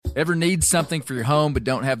Ever need something for your home but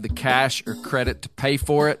don't have the cash or credit to pay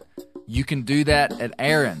for it? You can do that at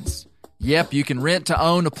Aaron's. Yep, you can rent to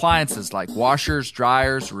own appliances like washers,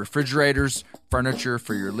 dryers, refrigerators, furniture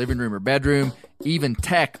for your living room or bedroom, even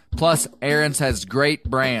tech. Plus, Aaron's has great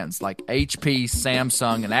brands like HP,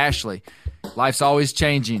 Samsung, and Ashley. Life's always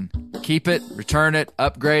changing. Keep it, return it,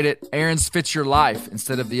 upgrade it. Aaron's fits your life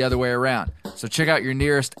instead of the other way around. So check out your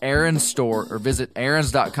nearest Aaron's store or visit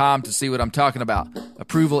aarons.com to see what I'm talking about.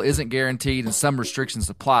 Approval isn't guaranteed and some restrictions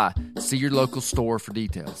apply. See your local store for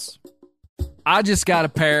details. I just got a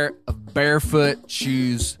pair of barefoot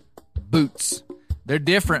shoes, boots. They're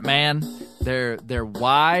different, man. They're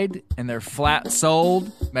wide and they're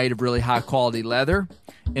flat-soled, made of really high-quality leather,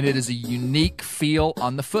 and it is a unique feel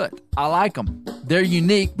on the foot. I like them. They're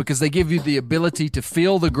unique because they give you the ability to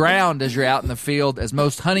feel the ground as you're out in the field, as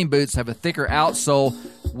most hunting boots have a thicker outsole,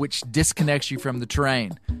 which disconnects you from the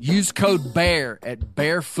terrain. Use code BEAR at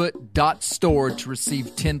barefoot.store to receive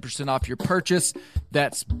 10% off your purchase.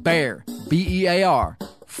 That's BEAR, B-E-A-R,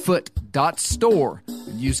 foot.store,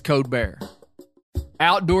 and use code BEAR.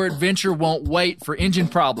 Outdoor adventure won't wait for engine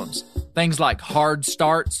problems. Things like hard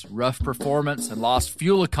starts, rough performance, and lost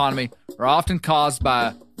fuel economy are often caused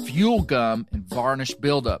by fuel gum and varnish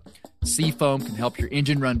buildup. Seafoam can help your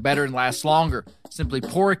engine run better and last longer. Simply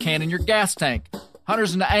pour a can in your gas tank.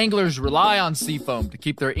 Hunters and anglers rely on Seafoam to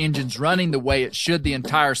keep their engines running the way it should the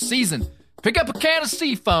entire season. Pick up a can of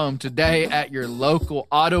Seafoam today at your local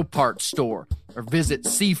auto parts store or visit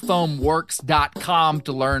seafoamworks.com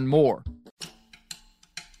to learn more.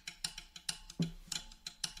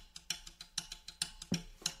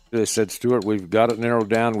 They said, Stuart, we've got it narrowed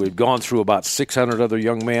down. We've gone through about 600 other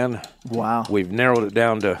young men. Wow. We've narrowed it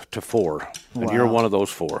down to 4, and Wow. you're one of those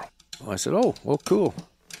 4. I said, oh, well, cool.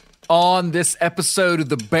 On this episode of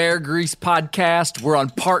the Bear Grease Podcast, we're on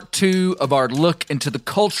part 2 of our look into the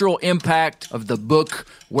cultural impact of the book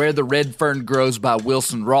Where the Red Fern Grows by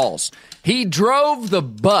Wilson Rawls. He drove the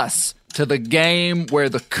bus to the game where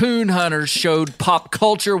the coon hunters showed pop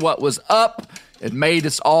culture what was up and made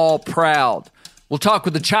us all proud. We'll talk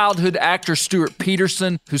with the childhood actor Stuart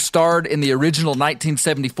Peterson, who starred in the original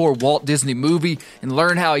 1974 Walt Disney movie, and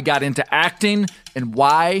learn how he got into acting and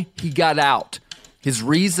why he got out. His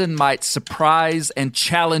reason might surprise and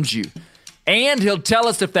challenge you. And he'll tell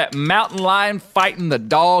us if that mountain lion fighting the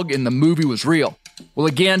dog in the movie was real. We'll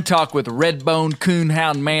again talk with red-boned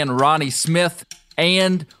coonhound man Ronnie Smith,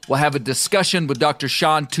 and we'll have a discussion with Dr.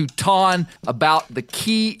 Sean Touton about the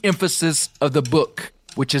key emphasis of the book,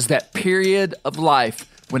 which is that period of life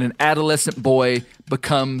when an adolescent boy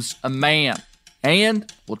becomes a man.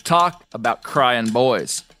 And we'll talk about crying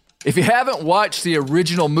boys. If you haven't watched the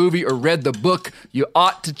original movie or read the book, you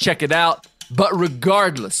ought to check it out. But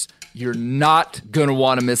regardless, you're not going to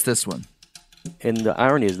want to miss this one. And the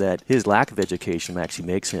irony is that his lack of education actually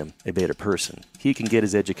makes him a better person. He can get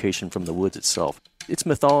his education from the woods itself. It's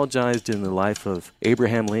mythologized in the life of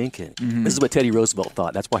Abraham Lincoln. Mm-hmm. This is what Teddy Roosevelt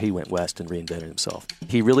thought. That's why he went west and reinvented himself.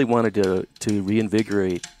 He really wanted to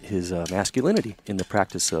reinvigorate his masculinity in the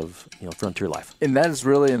practice of frontier life. And that is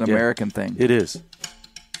really an American thing. It is.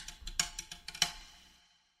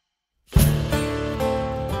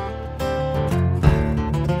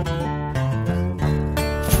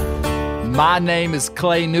 My name is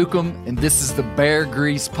Clay Newcomb, and this is the Bear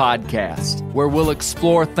Grease Podcast, where we'll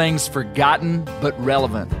explore things forgotten but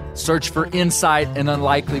relevant, search for insight in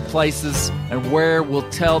unlikely places, and where we'll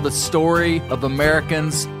tell the story of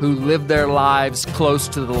Americans who live their lives close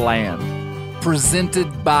to the land.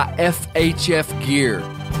 Presented by FHF Gear,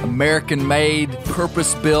 American-made,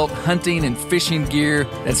 purpose-built hunting and fishing gear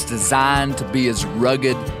that's designed to be as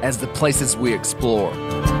rugged as the places we explore.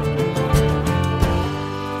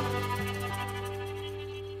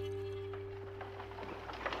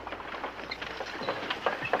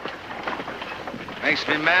 Makes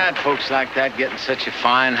me mad, folks like that getting such a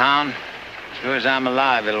fine hound. Sure as I'm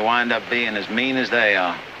alive, it'll wind up being as mean as they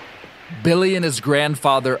are. Billy and his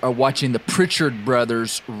grandfather are watching the Pritchard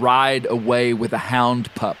brothers ride away with a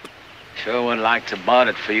hound pup. Sure would like to bought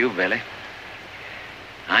it for you, Billy.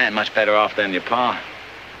 I ain't much better off than your pa.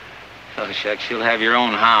 Oh, shucks, you'll have your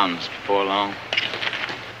own hounds before long.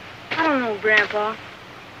 I don't know, Grandpa.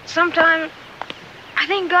 Sometimes I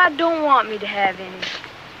think God don't want me to have any.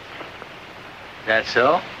 That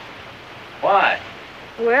so? Why?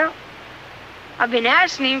 Well, I've been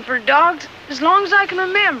asking him for dogs as long as I can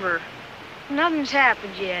remember. Nothing's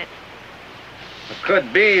happened yet. It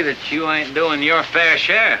could be that you ain't doing your fair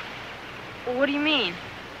share. Well, what do you mean?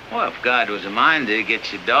 Well, if God was a mind to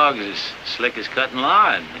get your dogs as slick as cutting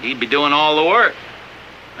lard, he'd be doing all the work.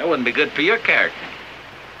 That wouldn't be good for your character.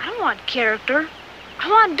 I don't want character. I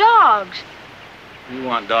want dogs. You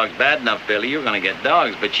want dogs bad enough, Billy, you're going to get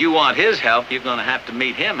dogs. But you want his help, you're going to have to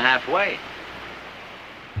meet him halfway.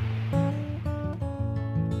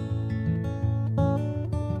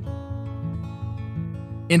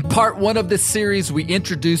 In part one of this series, we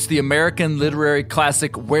introduced the American literary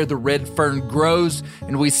classic Where the Red Fern Grows,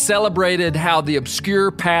 and we celebrated how the obscure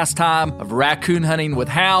pastime of raccoon hunting with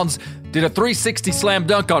hounds did a 360 slam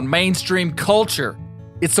dunk on mainstream culture.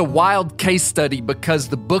 It's a wild case study because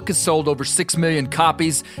the book has sold over 6 million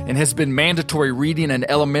copies and has been mandatory reading in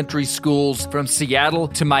elementary schools from Seattle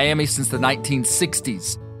to Miami since the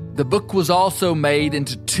 1960s. The book was also made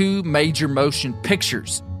into 2 major motion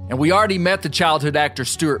pictures. And we already met the childhood actor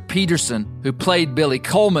Stuart Peterson, who played Billy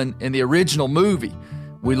Coleman in the original movie.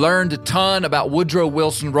 We learned a ton about Woodrow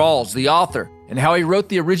Wilson Rawls, the author, and how he wrote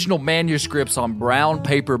the original manuscripts on brown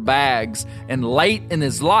paper bags, and late in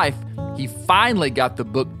his life, he finally got the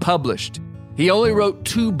book published. He only wrote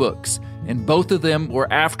 2 books, and both of them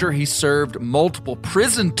were after he served multiple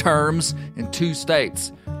prison terms in 2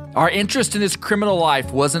 states. Our interest in his criminal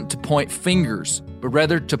life wasn't to point fingers, but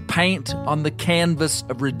rather to paint on the canvas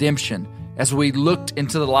of redemption as we looked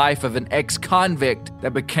into the life of an ex-convict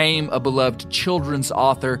that became a beloved children's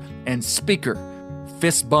author and speaker.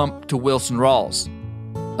 Fist bump to Wilson Rawls.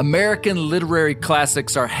 American literary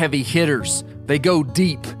classics are heavy hitters. They go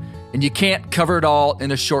deep, and you can't cover it all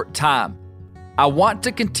in a short time. I want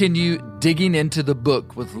to continue digging into the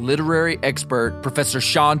book with literary expert Professor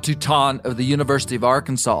Sean Touton of the University of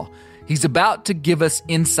Arkansas. He's about to give us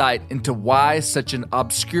insight into why such an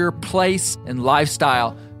obscure place and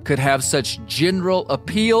lifestyle could have such general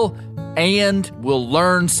appeal, and we'll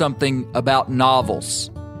learn something about novels.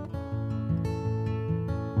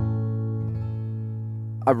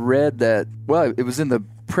 I read that, well, it was in the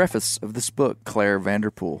preface of this book, Claire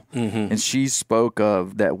Vanderpool, and she spoke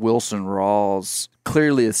of that Wilson Rawls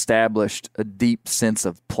clearly established a deep sense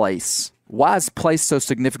of place. Why is place so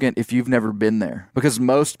significant if you've never been there? Because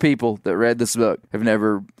most people that read this book have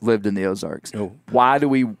never lived in the Ozarks. No. Why do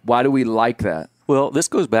we like that? Well, this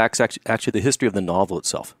goes back to actually the history of the novel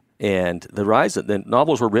itself. And the rise of the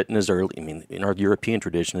novels were written as early, in our European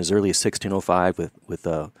tradition, as early as 1605 with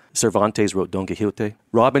Cervantes wrote Don Quixote.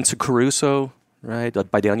 Robinson Crusoe, right,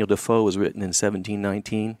 by Daniel Defoe was written in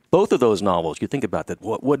 1719. Both of those novels, you think about that,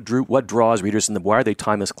 what draws readers in them? Why are they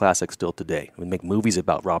timeless classics still today? We make movies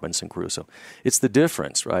about Robinson Crusoe. It's the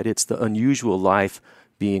difference, right? It's the unusual life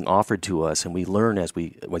being offered to us, and we learn as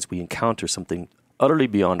we encounter something utterly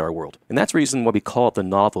beyond our world. And that's the reason why we call it the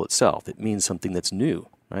novel itself. It means something that's new.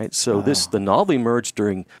 Right, so the novel emerged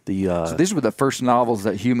during the... so these were the first novels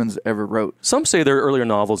that humans ever wrote. Some say there are earlier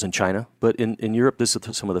novels in China, but in Europe, this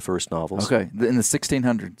is some of the first novels. Okay, in the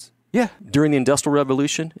 1600s. Yeah, during the Industrial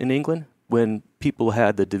Revolution in England, when people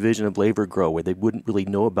had the division of labor grow, where they wouldn't really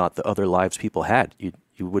know about the other lives people had. You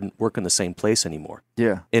wouldn't work in the same place anymore.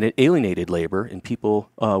 Yeah. And it alienated labor, and people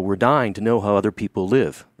were dying to know how other people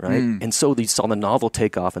live, right? And so they saw the novel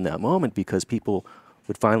take off in that moment because people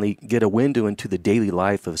would finally get a window into the daily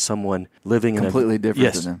life of someone living completely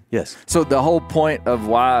different than them. Yes. So the whole point of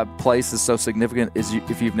why a place is so significant is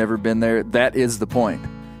if you've never been there, that is the point,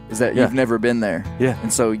 is that you've never been there. Yeah.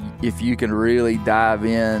 And so if you can really dive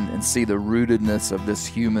in and see the rootedness of this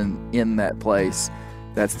human in that place,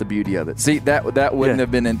 that's the beauty of it. See, that wouldn't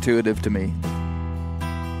have been intuitive to me.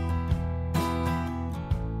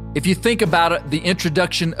 If you think about it, the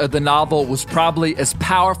introduction of the novel was probably as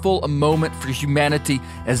powerful a moment for humanity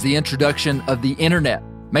as the introduction of the internet,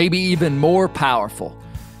 maybe even more powerful.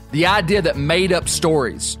 The idea that made-up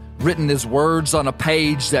stories, written as words on a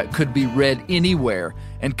page that could be read anywhere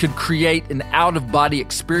and could create an out-of-body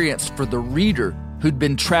experience for the reader who'd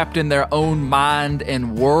been trapped in their own mind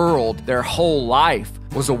and world their whole life,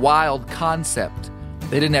 was a wild concept.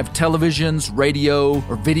 They didn't have televisions, radio,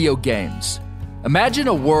 or video games. Imagine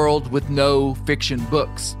a world with no fiction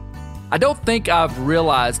books. I don't think I've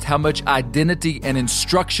realized how much identity and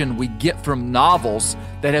instruction we get from novels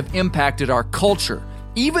that have impacted our culture.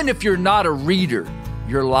 Even if you're not a reader,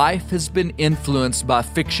 your life has been influenced by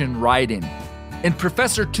fiction writing. In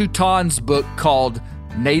Professor Touton's book called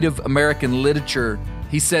Native American Literature,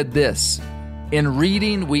 he said this: "In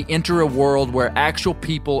reading, we enter a world where actual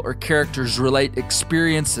people or characters relate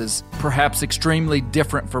experiences perhaps extremely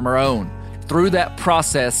different from our own. Through that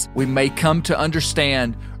process, we may come to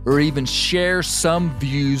understand or even share some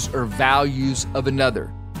views or values of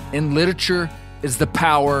another. In literature is the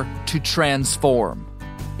power to transform."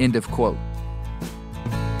 End of quote.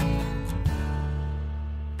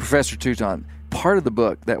 Professor Touton, part of the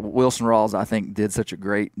book that Wilson Rawls, I think, did such a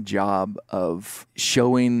great job of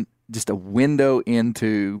showing just a window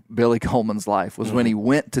into Billy Coleman's life was when he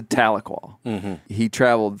went to Tahlequah. He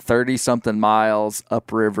traveled 30-something miles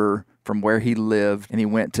upriver from where he lived, and he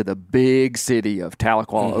went to the big city of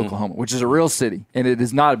Tahlequah, Oklahoma, which is a real city, and it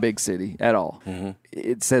is not a big city at all.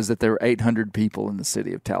 It says that there were 800 people in the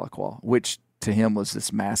city of Tahlequah, which to him was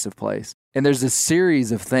this massive place. And there's this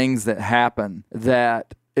series of things that happen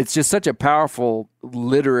that it's just such a powerful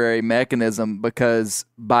literary mechanism, because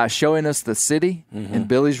by showing us the city and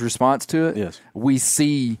Billy's response to it, we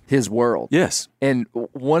see his world. Yes. And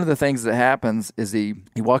one of the things that happens is he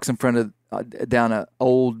walks in front of down an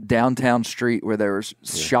old downtown street where there were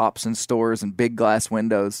shops and stores and big glass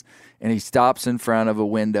windows, and he stops in front of a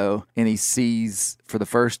window and he sees for the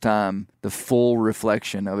first time the full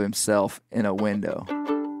reflection of himself in a window.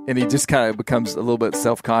 And he just kind of becomes a little bit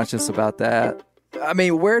self-conscious about that. I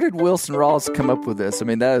mean, where did Wilson Rawls come up with this? I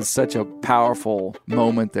mean, that is such a powerful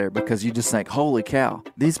moment there, because you just think, holy cow,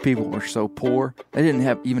 these people were so poor. They didn't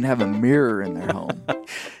even have a mirror in their home.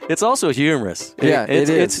 It's also humorous. Yeah, it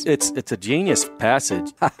is. It's a genius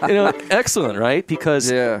passage. Excellent, right? Because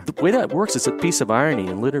the way that works is a piece of irony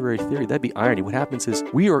in literary theory. That'd be irony. What happens is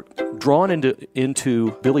we are drawn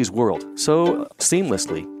into Billy's world so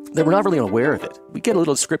seamlessly that we're not really aware of it. We get a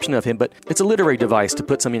little description of him, but it's a literary device to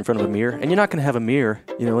put something in front of a mirror, and you're not going to have a mirror,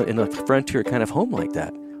 in a frontier kind of home like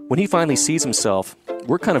that. When he finally sees himself,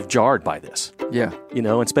 we're kind of jarred by this. Yeah. And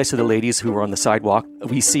especially the ladies who are on the sidewalk,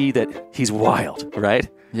 we see that he's wild, right?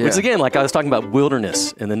 Yeah. Which again, like I was talking about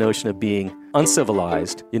wilderness and the notion of being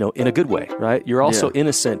uncivilized, in a good way, right? You're also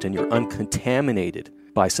innocent and you're uncontaminated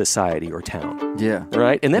by society or town. Yeah.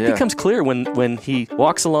 Right? And that becomes clear when he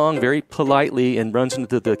walks along very politely and runs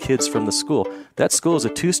into the kids from the school. That school is a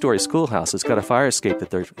 2-story schoolhouse. It's got a fire escape that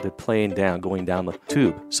they're going down the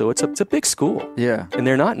tube. So it's a big school. Yeah. And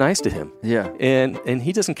they're not nice to him. Yeah. And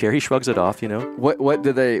he doesn't care. He shrugs it off,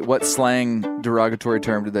 What slang derogatory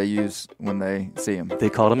term do they use when they see him? They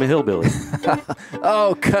called him a hillbilly.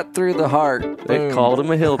 Oh, cut through the heart. They called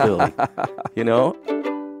him a hillbilly.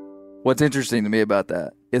 What's interesting to me about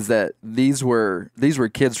that is that these were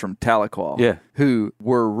kids from Tahlequah who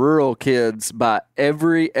were rural kids by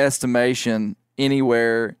every estimation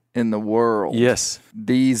anywhere in the world. Yes.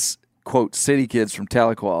 These, quote, city kids from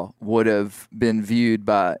Tahlequah would have been viewed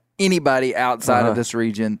by anybody outside of this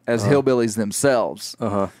region as hillbillies themselves.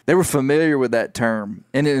 They were familiar with that term,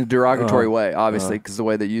 and in a derogatory way, obviously, because the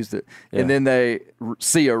way they used it. And then they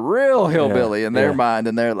see a real hillbilly in their mind,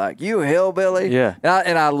 and they're like, "You hillbilly?" Yeah.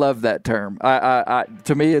 And I love that term. I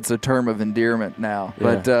to me, it's a term of endearment now.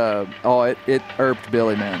 But it irked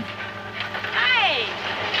Billy, man. Hey,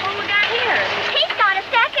 what we got here? He's got a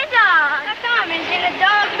second dog. How come? Is it a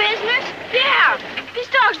dog business? Yeah. These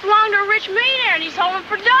dogs belong to a rich millionaire, and he's holding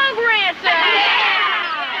for dog ransom.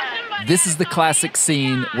 Yeah. This is the classic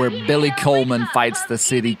scene where Billy Coleman fights the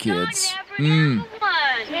city kids. This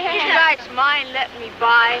guy's mine, let me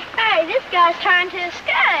buy. Hey, this guy's trying to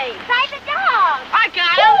escape. Try the dog. I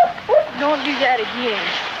got him. Don't do that again.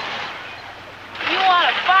 You want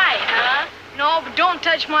to fight, huh? No, but don't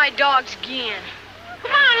touch my dogs again.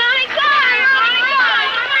 Come on, Lonnie,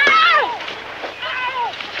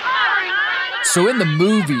 So in the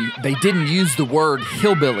movie, they didn't use the word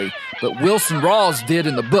hillbilly, but Wilson Rawls did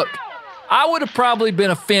in the book. I would have probably been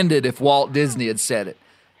offended if Walt Disney had said it.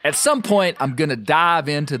 At some point, I'm going to dive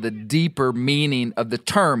into the deeper meaning of the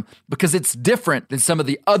term because it's different than some of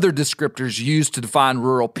the other descriptors used to define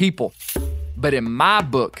rural people. But in my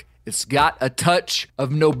book, it's got a touch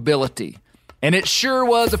of nobility. And it sure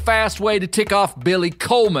was a fast way to tick off Billy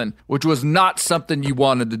Coleman, which was not something you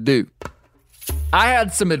wanted to do. I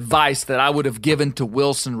had some advice that I would have given to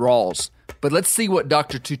Wilson Rawls, but let's see what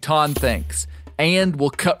Dr. Touton thinks. And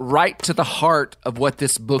we'll cut right to the heart of what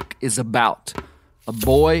this book is about. A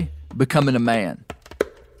boy becoming a man.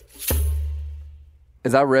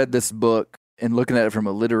 As I read this book and looking at it from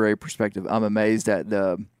a literary perspective, I'm amazed at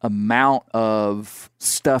the amount of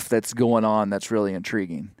stuff that's going on that's really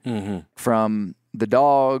intriguing. From the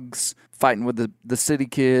dogs fighting with the city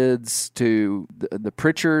kids to the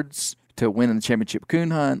Pritchards to winning the championship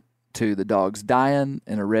coon hunt to the dogs dying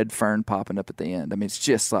and a red fern popping up at the end. I mean, it's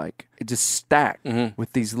just like, it just stacked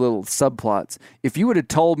with these little subplots. If you would have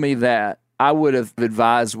told me that, I would have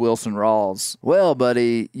advised Wilson Rawls, well,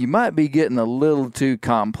 buddy, you might be getting a little too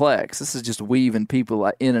complex. This is just weaving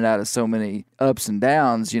people in and out of so many ups and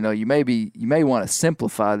downs. You may want to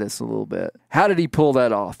simplify this a little bit. How did he pull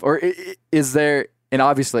that off? Or is there, and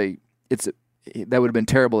obviously that would have been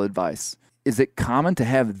terrible advice. Is it common to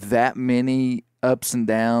have that many ups and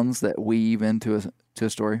downs that weave into a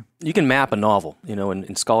story? You can map a novel,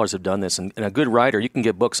 and scholars have done this. And a good writer, you can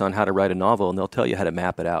get books on how to write a novel, and they'll tell you how to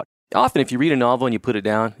map it out. Often, if you read a novel and you put it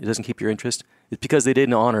down, it doesn't keep your interest. It's because they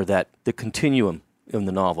didn't honor the continuum in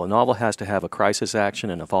the novel. A novel has to have a crisis action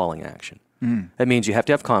and a falling action. That means you have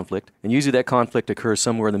to have conflict, and usually that conflict occurs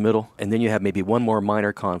somewhere in the middle, and then you have maybe one more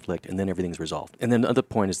minor conflict, and then everything's resolved. And then the other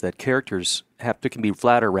point is that characters can be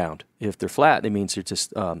flat or round. If they're flat, it means they're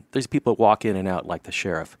just there's people that walk in and out like the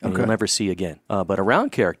sheriff, and you'll never see again. But a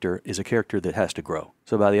round character is a character that has to grow.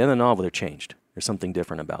 So by the end of the novel, they're changed. There's something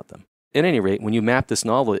different about them. At any rate, when you map this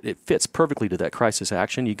novel, it fits perfectly to that crisis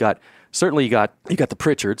action. You got the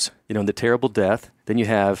Pritchards, the terrible death. Then you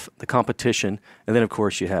have the competition, and then of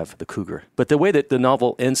course you have the cougar. But the way that the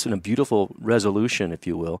novel ends in a beautiful resolution, if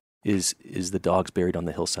you will, is the dogs buried on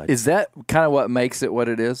the hillside. Is that kind of what makes it what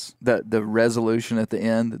it is? The resolution at the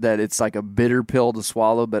end, that it's like a bitter pill to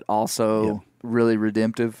swallow, but also really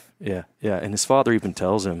redemptive. Yeah. And his father even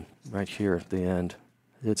tells him right here at the end.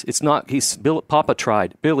 It's not, Papa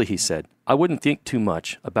tried. Billy, he said, I wouldn't think too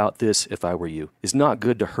much about this if I were you. It's not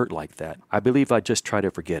good to hurt like that. I believe I'd just try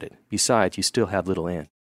to forget it. Besides, you still have little Ann.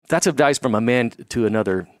 That's advice from a man to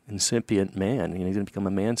another incipient man. He's going to become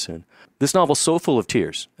a man soon. This novel's so full of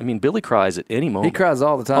tears. I mean, Billy cries at any moment. He cries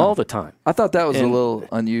all the time. All the time. I thought that was a little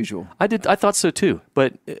unusual. I thought so too.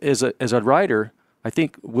 But as a writer, I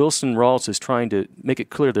think Wilson Rawls is trying to make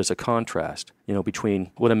it clear there's a contrast,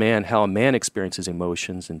 between how a man experiences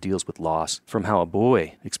emotions and deals with loss from how a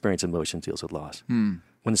boy experiences emotions and deals with loss. When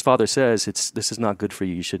his father says, this is not good for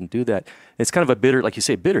you, you shouldn't do that, it's kind of a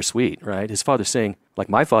bittersweet, right? His father's saying, like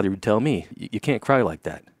my father would tell me, you can't cry like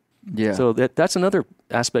that. Yeah. So that's another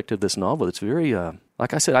aspect of this novel that's very,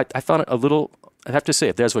 like I said, I found it a little, I'd have to say,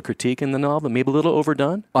 if there's a critique in the novel, maybe a little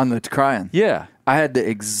overdone. On the crying? Yeah. I had the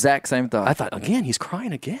exact same thought. I thought, again, he's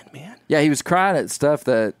crying again, man. Yeah, he was crying at stuff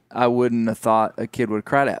that I wouldn't have thought a kid would have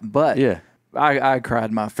cried at. But I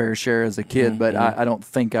cried my fair share as a kid, but I don't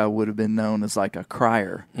think I would have been known as like a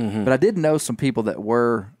crier. But I did know some people that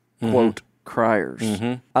were, quote, criers.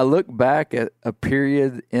 I look back at a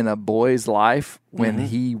period in a boy's life when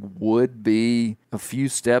he would be a few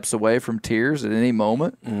steps away from tears at any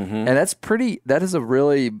moment. And that is a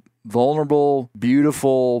really vulnerable,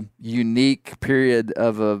 beautiful, unique period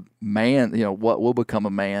of a man, what will become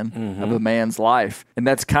a man, of a man's life. And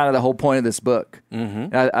that's kind of the whole point of this book.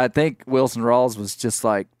 And I think Wilson Rawls was just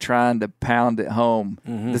like trying to pound it home.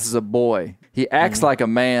 This is a boy. He acts like a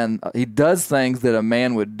man. He does things that a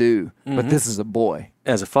man would do, but this is a boy.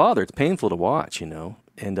 As a father, it's painful to watch, And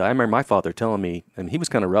I remember my father telling me, and he was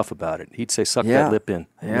kind of rough about it. He'd say, suck that lip in.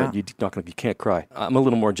 You can't cry. I'm a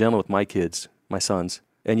little more gentle with my kids, my sons.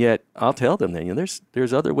 And yet, I'll tell them that,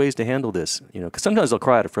 there's other ways to handle this, because sometimes they'll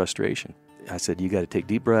cry out of frustration. I said, you got to take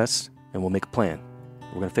deep breaths, and we'll make a plan.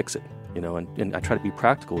 We're going to fix it, and I try to be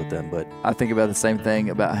practical with them. But I think about the same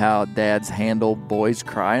thing about how dads handle boys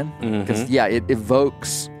crying. Because, it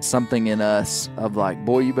evokes something in us of like,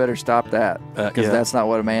 boy, you better stop that, because that's not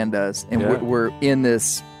what a man does. And we're in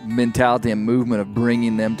this mentality and movement of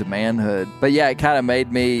bringing them to manhood. But it kind of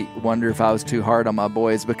made me wonder if I was too hard on my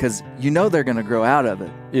boys, because they're going to grow out of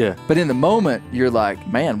it. Yeah. But in the moment, you're like,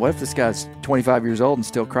 man, what if this guy's 25 years old and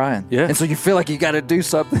still crying? Yeah. And so you feel like you got to do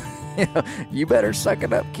something. You better suck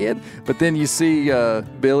it up, kid. But then you see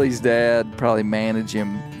Billy's dad probably manage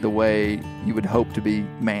him the way you would hope to be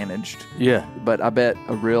managed. Yeah. But I bet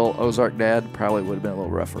a real Ozark dad probably would have been a little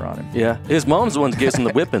rougher on him. Yeah. His mom's the one that gives him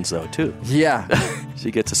the whippings, though, too. Yeah. She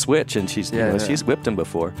gets a switch, and she's whipped him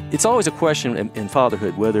before. It's always a question in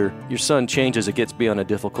fatherhood whether your son changes, it gets beyond a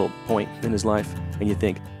difficult point in his life, and you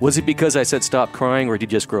think, was it because I said stop crying, or did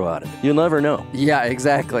he just grow out of it? You'll never know. Yeah,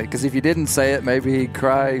 exactly. Because if you didn't say it, maybe he'd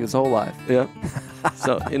cry his whole life. Yeah.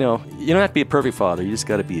 So, you don't have to be a perfect father. You just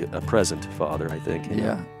got to be a present father, I think.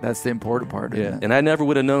 Yeah, that's the important part. Yeah, and I never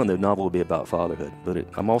would have known the novel would be about fatherhood, but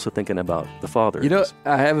I'm also thinking about the father.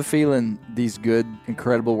 I have a feeling these good,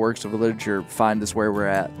 incredible works of literature find us where we're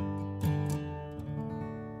at.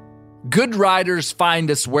 Good writers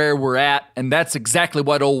find us where we're at, and that's exactly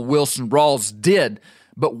what old Wilson Rawls did.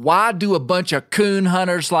 But why do a bunch of coon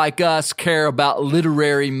hunters like us care about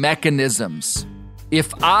literary mechanisms?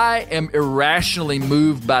 If I am irrationally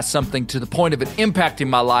moved by something to the point of it impacting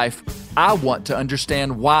my life, I want to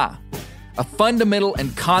understand why. A fundamental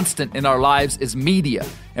and constant in our lives is media.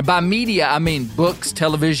 And by media, I mean books,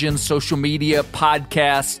 television, social media,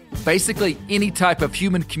 podcasts, basically any type of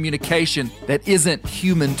human communication that isn't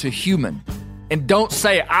human to human. And don't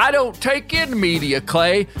say, I don't take in media,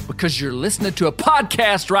 Clay, because you're listening to a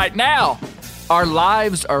podcast right now. Our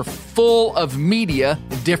lives are full of media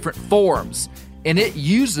in different forms. And it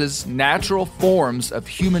uses natural forms of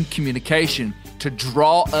human communication to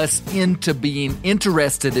draw us into being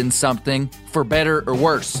interested in something, for better or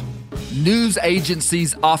worse. News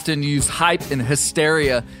agencies often use hype and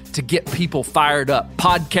hysteria to get people fired up.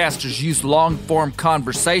 Podcasters use long-form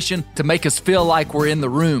conversation to make us feel like we're in the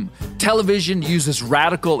room. Television uses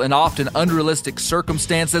radical and often unrealistic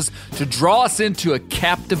circumstances to draw us into a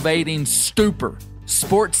captivating stupor.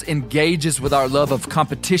 Sports engages with our love of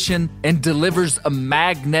competition and delivers a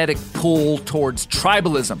magnetic pull towards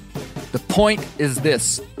tribalism. The point is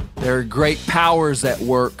this: there are great powers at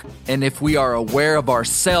work, and if we are aware of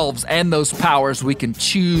ourselves and those powers, we can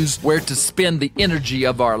choose where to spend the energy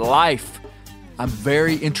of our life. I'm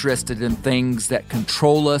very interested in things that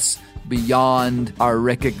control us beyond our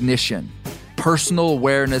recognition. Personal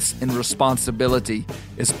awareness and responsibility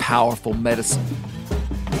is powerful medicine.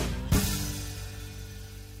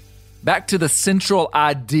 Back to the central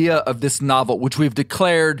idea of this novel, which we've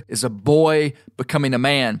declared is a boy becoming a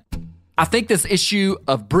man. I think this issue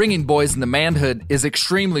of bringing boys into manhood is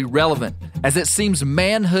extremely relevant, as it seems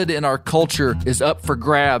manhood in our culture is up for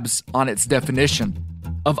grabs on its definition.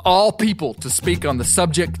 Of all people to speak on the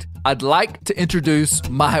subject, I'd like to introduce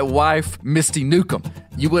my wife, Misty Newcomb.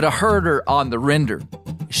 You would have heard her on the render.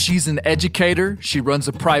 She's an educator, she runs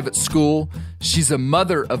a private school, she's a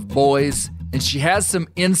mother of boys, and she has some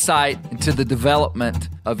insight into the development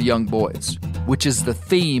of young boys, which is the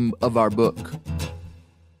theme of our book.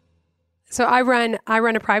 So I run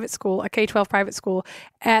a private school, a K-12 private school.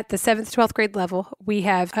 At the 7th, 12th grade level, we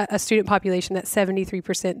have a student population that's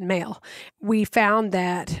 73% male. We found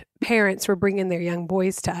that parents were bringing their young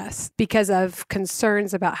boys to us because of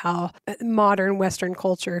concerns about how modern Western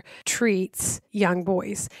culture treats young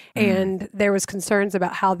boys. And there was concerns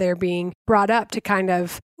about how they're being brought up to kind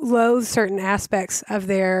of loathe certain aspects of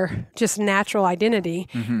their just natural identity.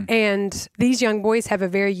 And these young boys have a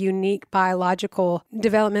very unique biological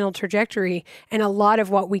developmental trajectory, and a lot of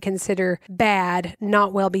what we consider bad,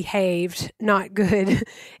 not well behaved, not good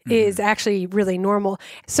is actually really normal.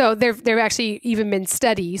 So there have actually even been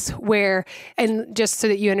studies where, and just so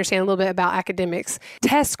that you understand a little bit about academics,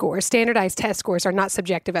 test scores, standardized test scores are not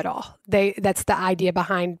subjective at all. That's the idea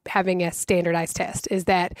behind having a standardized test, is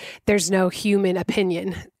that there's no human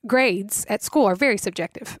opinion. Grades at school are very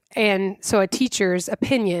subjective. And so a teacher's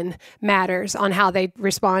opinion matters on how they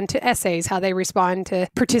respond to essays, how they respond to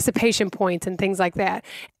participation points and things like that.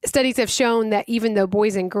 Studies have shown that even though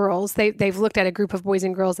boys and girls, they've looked at a group of boys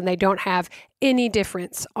and girls and they don't have any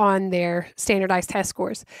difference on their standardized test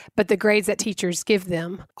scores, but the grades that teachers give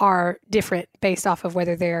them are different based off of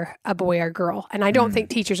whether they're a boy or girl. And I don't think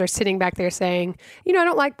teachers are sitting back there saying, I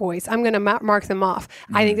don't like boys, I'm going to mark them off.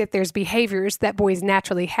 I think that there's behaviors that boys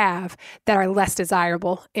naturally have that are less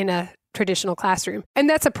desirable in a traditional classroom. And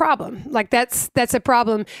that's a problem. Like that's a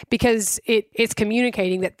problem because it's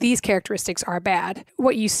communicating that these characteristics are bad.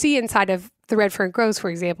 What you see inside of the Red Fern Groves, for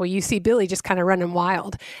example, you see Billy just kind of running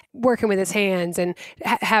wild, working with his hands and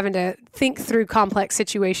having to think through complex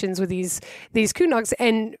situations with these coon dogs.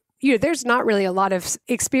 And there's not really a lot of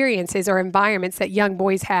experiences or environments that young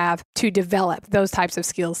boys have to develop those types of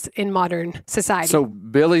skills in modern society. So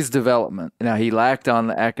Billy's development, now he lacked on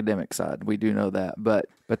the academic side. We do know that. But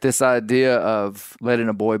this idea of letting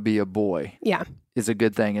a boy be a boy. Yeah. Is a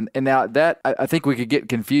good thing. And now that, I think we could get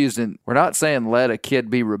confused, and we're not saying let a kid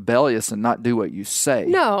be rebellious and not do what you say.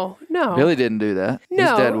 No. Billy didn't do that. No.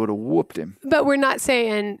 His dad would have whooped him. But we're not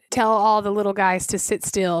saying tell all the little guys to sit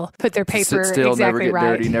still, put their paper sit still, exactly never get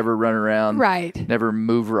right. dirty, never run around. Right. Never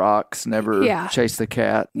move rocks, never chase the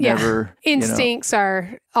cat, never. Instincts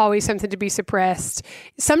are always something to be suppressed.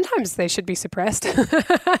 Sometimes they should be suppressed.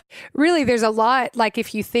 Really, there's a lot, like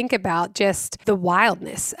if you think about just the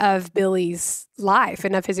wildness of Billy's life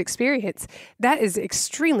and of his experience, that is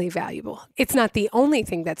extremely valuable. It's not the only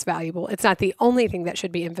thing that's valuable. It's not the only thing that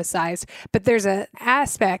should be emphasized, but there's an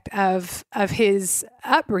aspect of his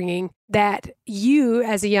upbringing that you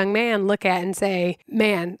as a young man look at and say,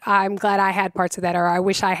 man, I'm glad I had parts of that, or I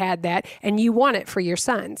wish I had that. And you want it for your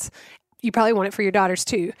sons. You probably want it for your daughters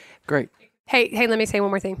too. Great. Hey, let me say one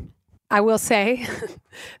more thing. I will say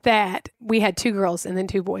that we had 2 girls and then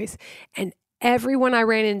 2 boys, and everyone I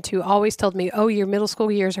ran into always told me, oh, your middle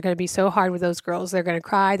school years are going to be so hard with those girls. They're going to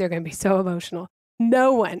cry. They're going to be so emotional.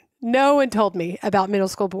 No one told me about middle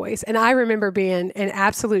school boys. And I remember being in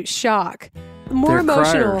absolute shock. More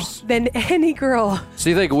emotional than any girl. So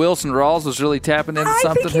you think Wilson Rawls was really tapping into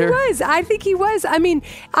something here? I think he was. I mean,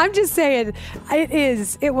 I'm just saying,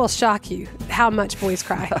 it will shock you how much boys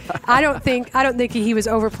cry. I don't think he was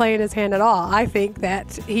overplaying his hand at all. I think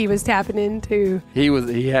that he was tapping into.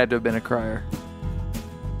 He had to have been a crier.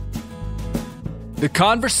 The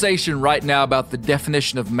conversation right now about the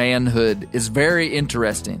definition of manhood is very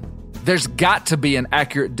interesting. There's got to be an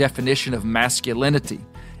accurate definition of masculinity.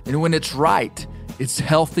 And when it's right, it's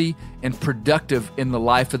healthy and productive in the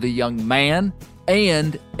life of the young man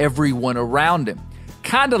and everyone around him.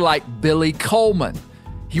 Kind of like Billy Coleman.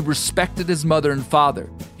 He respected his mother and father.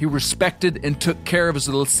 He respected and took care of his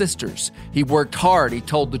little sisters. He worked hard. He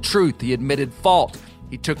told the truth. He admitted fault.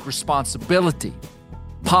 He took responsibility.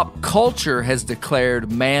 Pop culture has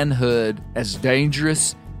declared manhood as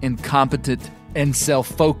dangerous, incompetent, and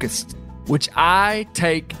self-focused, which I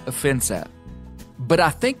take offense at. But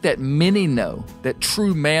I think that many know that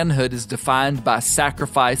true manhood is defined by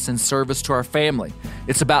sacrifice and service to our family.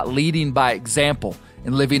 It's about leading by example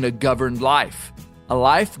and living a governed life. A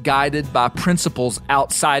life guided by principles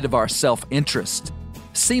outside of our self-interest.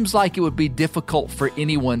 Seems like it would be difficult for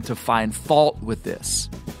anyone to find fault with this.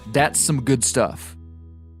 That's some good stuff.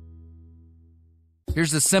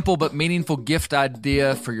 Here's a simple but meaningful gift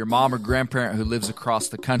idea for your mom or grandparent who lives across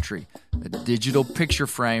the country. A digital picture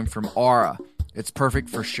frame from Aura. It's perfect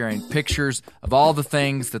for sharing pictures of all the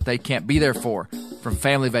things that they can't be there for, from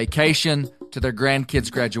family vacation to their grandkids'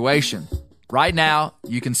 graduation. Right now,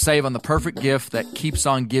 you can save on the perfect gift that keeps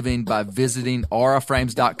on giving by visiting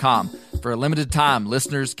auraframes.com. For a limited time,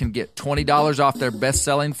 listeners can get $20 off their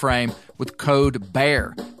best-selling frame with code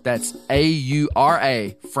BEAR. That's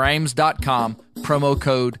AURA frames.com, promo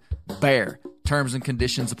code BEAR. Terms and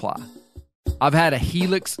conditions apply. I've had a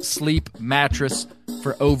Helix Sleep mattress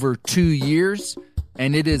for over 2 years,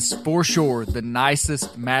 and it is for sure the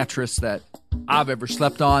nicest mattress that I've ever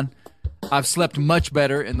slept on. I've slept much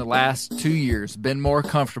better in the last 2 years, been more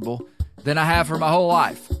comfortable than I have for my whole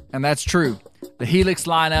life, and that's true. The Helix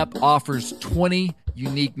lineup offers 20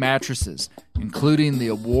 unique mattresses, including the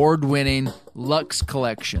award-winning Luxe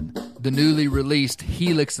Collection, the newly released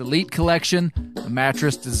Helix Elite Collection, a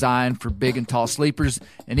mattress designed for big and tall sleepers,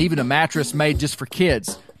 and even a mattress made just for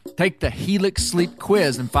kids. Take the Helix Sleep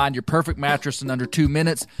Quiz and find your perfect mattress in under 2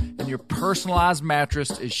 minutes, and your personalized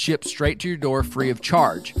mattress is shipped straight to your door free of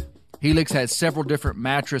charge. Helix has several different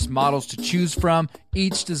mattress models to choose from,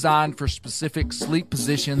 each designed for specific sleep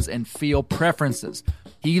positions and feel preferences.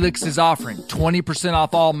 Helix is offering 20%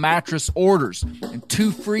 off all mattress orders and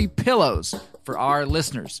 2 free pillows for our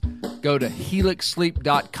listeners. Go to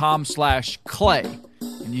helixsleep.com/clay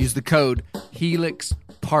and use the code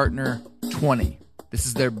HelixPartner20. This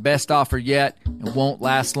is their best offer yet and won't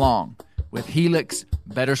last long. With Helix,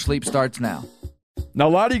 better sleep starts now. Now, a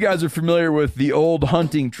lot of you guys are familiar with the old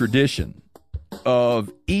hunting tradition of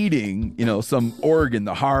eating, some organ,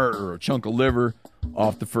 the heart or a chunk of liver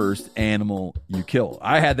off the first animal you kill.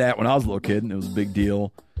 I had that when I was a little kid, and it was a big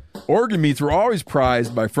deal. Organ meats were always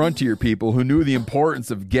prized by frontier people who knew the importance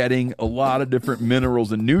of getting a lot of different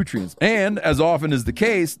minerals and nutrients. And, as often is the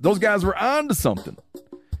case, those guys were onto something.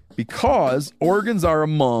 Because organs are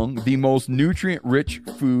among the most nutrient-rich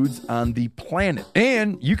foods on the planet.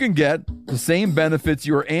 And you can get the same benefits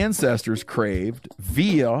your ancestors craved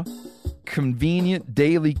via convenient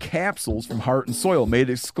daily capsules from Heart and Soil, made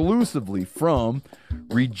exclusively from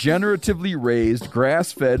regeneratively raised,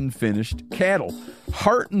 grass-fed, and finished cattle.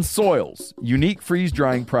 Heart and Soil's unique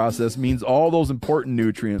freeze-drying process means all those important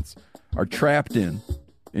nutrients are trapped in,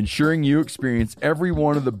 ensuring you experience every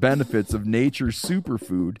one of the benefits of nature's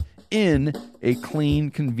superfood in a clean,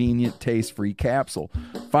 convenient, taste-free capsule.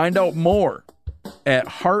 Find out more at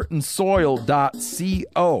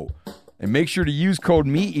heartandsoil.co and make sure to use code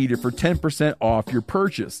MeatEater for 10% off your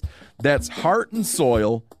purchase. That's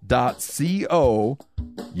heartandsoil.co.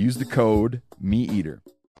 Use the code MeatEater.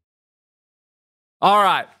 All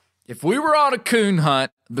right. If we were on a coon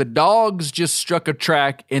hunt, the dogs just struck a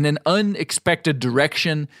track in an unexpected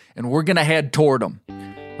direction, and we're going to head toward them.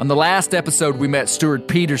 On the last episode, we met Stuart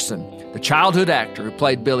Peterson, the childhood actor who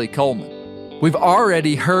played Billy Coleman. We've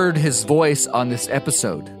already heard his voice on this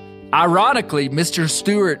episode. Ironically, Mr.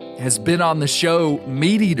 Stewart has been on the show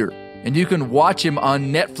Meat Eater, and you can watch him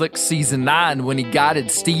on Netflix Season 9 when he guided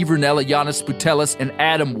Steve Rinella, Giannis Putelis, and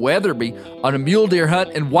Adam Weatherby on a mule deer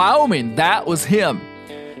hunt in Wyoming. That was him.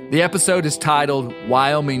 The episode is titled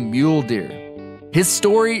Wyoming Mule Deer. His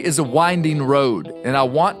story is a winding road, and I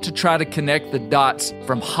want to try to connect the dots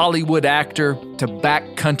from Hollywood actor to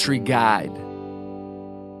backcountry guide.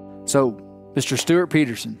 So, Mr. Stuart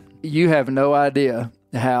Peterson, you have no idea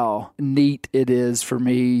how neat it is for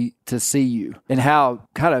me to see you, and how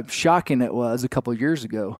kind of shocking it was a couple of years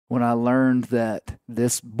ago when I learned that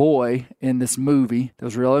this boy in this movie that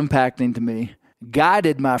was real impacting to me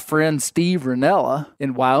guided my friend Steve Rinella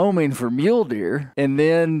in Wyoming for mule deer, and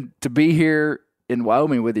then to be here in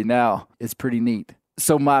Wyoming with you now is pretty neat.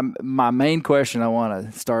 So my main question I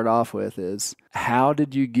want to start off with is, how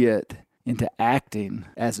did you get into acting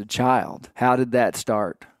as a child? How did that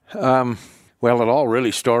start? Well, it all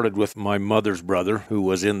really started with my mother's brother, who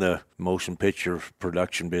was in the motion picture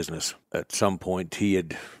production business. At some point, he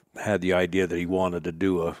had the idea that he wanted to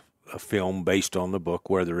do a film based on the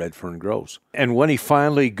book Where the Red Fern Grows. And when he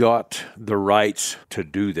finally got the rights to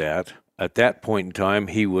do that, at that point in time,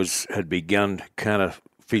 he had begun kind of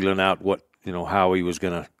feeling out how he was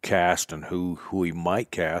going to cast and who he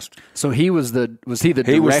might cast. So he was he the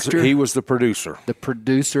director? He was the producer. The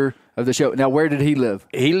producer of the show. Now, where did he live?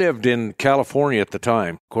 He lived in California at the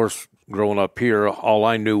time. Of course, growing up here, all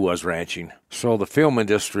I knew was ranching. So the film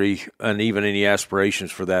industry, and even any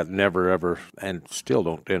aspirations for that, never, ever, and still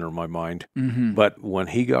don't enter my mind. Mm-hmm. But when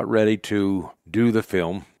he got ready to do the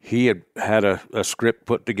film, he had a script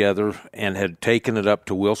put together and had taken it up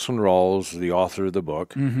to Wilson Rawls, the author of the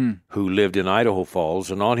book, who lived in Idaho Falls.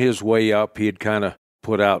 And on his way up, he had kind of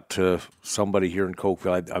put out to somebody here in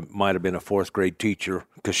Cokeville. I might have been a fourth grade teacher,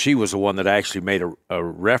 because she was the one that actually made a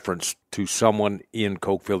reference to someone in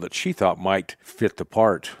Cokeville that she thought might fit the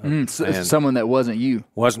part. Someone that wasn't you.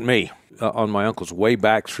 Wasn't me. On my uncle's way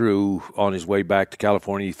back on his way back to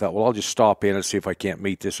California, he thought, well, I'll just stop in and see if I can't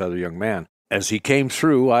meet this other young man. As he came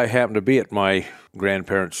through, I happened to be at my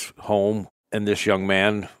grandparents' home, and this young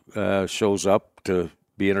man shows up to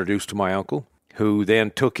be introduced to my uncle, who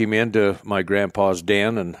then took him into my grandpa's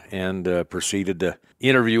den and proceeded to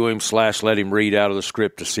interview him / let him read out of the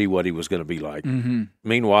script to see what he was going to be like. Mm-hmm.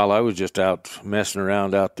 Meanwhile, I was just out messing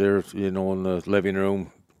around out there, in the living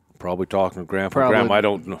room, probably talking to Grandma, I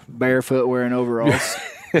don't know. Barefoot, wearing overalls.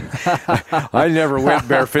 I never went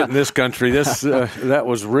barefoot in this country. That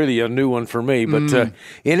was really a new one for me. But in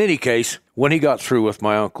any case, when he got through with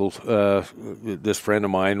my uncle, this friend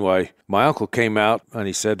of mine, my uncle came out and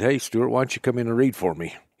he said, "Hey, Stuart, why don't you come in and read for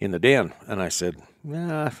me in the den?" And I said,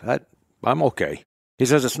 "Nah, I'm okay." He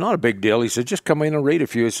says, "It's not a big deal." He said, "Just come in and read a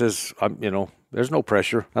few." He says, "There's no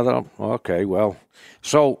pressure." I thought, okay, well.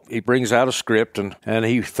 So he brings out a script and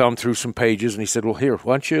he thumbed through some pages and he said, "Well, here,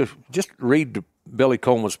 why don't you just read Billy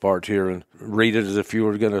Coleman's part here and read it as if you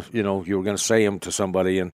were going to say him to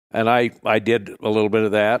somebody." And I did a little bit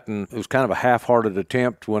of that, and it was kind of a half-hearted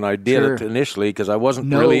attempt when I did it initially, because I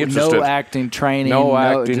wasn't really interested. No acting training. No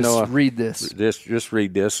acting. Just read this. Just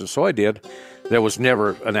read this. And so I did. There was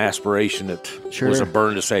never an aspiration that was a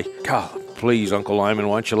burn to say, "God, please, Uncle Lyman,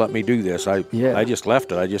 why don't you let me do this?" I just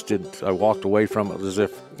left it. I walked away from it as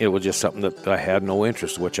if it was just something that I had no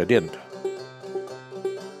interest in, which I didn't.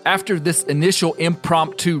 After this initial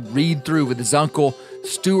impromptu read-through with his uncle,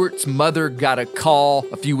 Stuart's mother got a call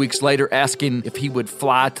a few weeks later asking if he would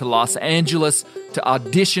fly to Los Angeles to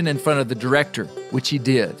audition in front of the director, which he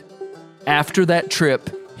did. After that trip,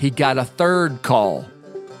 he got a third call.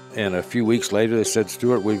 And a few weeks later, they said,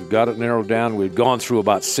 "Stuart, we've got it narrowed down. We've gone through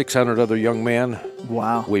about 600 other young men.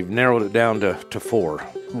 Wow. We've narrowed it down to 4.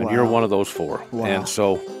 And you're one of those 4. Wow. And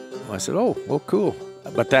so I said, "Oh, well, cool."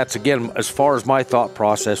 But that's, again, as far as my thought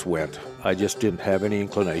process went. I just didn't have any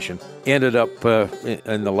inclination. Ended up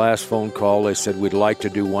in the last phone call, they said, "We'd like to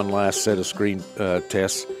do one last set of screen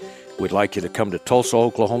tests. We'd like you to come to Tulsa,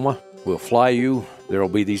 Oklahoma. We'll fly you. There will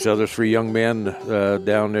be these other 3 young men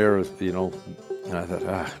down there, And I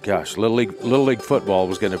thought, gosh, Little League football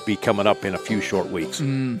was going to be coming up in a few short weeks.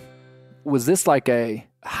 Was this like a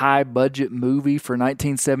high-budget movie for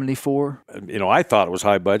 1974? I thought it was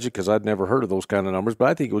high budget because I'd never heard of those kind of numbers, but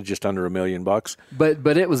I think it was just under $1 million.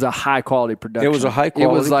 But it was a high-quality production. It was a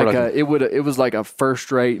high-quality production. It was like a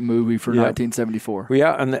first-rate movie for 1974.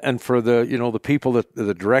 Yeah, and for the people that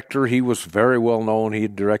the director, he was very well known. He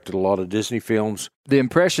had directed a lot of Disney films. The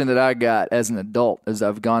impression that I got as an adult, as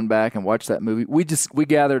I've gone back and watched that movie, we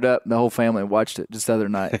gathered up the whole family and watched it just the other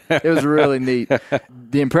night. It was really neat.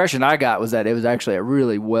 The impression I got was that it was actually a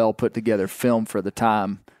really well put together film for the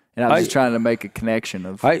time, and I was just trying to make a connection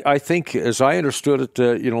of. I think, as I understood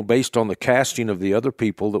it, based on the casting of the other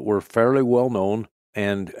people that were fairly well known.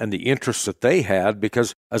 And the interests that they had,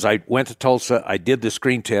 because as I went to Tulsa, I did the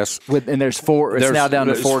screen test. And there's 4. It's now down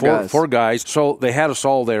to 4 guys. 4 guys. So they had us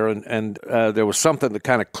all there, and there was something that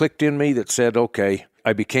kind of clicked in me that said, okay,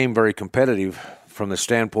 I became very competitive from the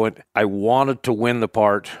standpoint. I wanted to win the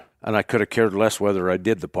part, and I could have cared less whether I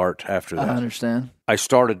did the part after that. I understand. I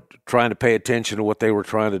started trying to pay attention to what they were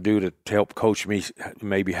trying to do to help coach me,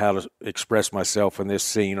 maybe how to express myself in this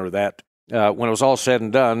scene or that. When it was all said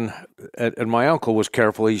and done, and my uncle was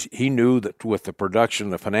careful, he knew that with the production,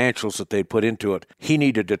 the financials that they'd put into it, he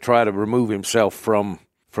needed to try to remove himself from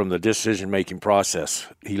the decision-making process.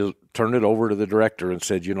 He turned it over to the director and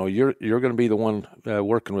said, you're going to be the one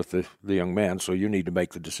working with the young man, so you need to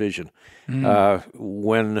make the decision.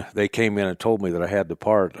 When they came in and told me that I had the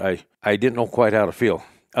part, I didn't know quite how to feel,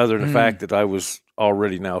 other than the fact that I was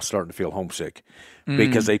already now starting to feel homesick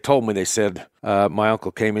because they told me, they said, my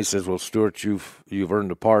uncle came, he says, well, Stuart, you've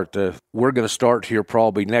earned a part. We're going to start here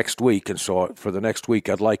probably next week. And so for the next week,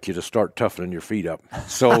 I'd like you to start toughening your feet up.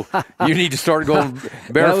 So you need to start going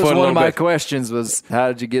barefoot That was a one little of my bit. questions was, how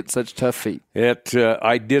did you get such tough feet?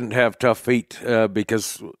 I didn't have tough feet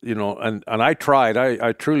because, and I tried.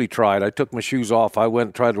 I truly tried. I took my shoes off. I went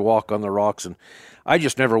and tried to walk on the rocks, and I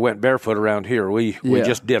just never went barefoot around here. We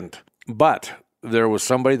just didn't. But there was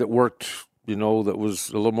somebody that worked, that was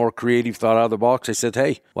a little more creative, thought out of the box. They said,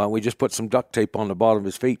 hey, why don't we just put some duct tape on the bottom of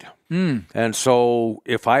his feet? And so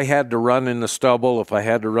if I had to run in the stubble, if I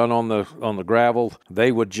had to run on the gravel,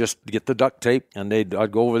 they would just get the duct tape, and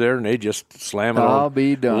I'd go over there, and they'd just slam it I'll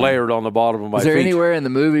be done. layered on the bottom of my feet. Is there anywhere in the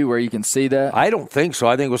movie where you can see that? I don't think so.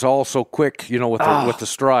 I think it was all so quick, with the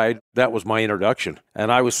stride. That was my introduction. And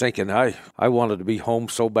I was thinking, I wanted to be home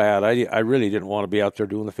so bad. I really didn't want to be out there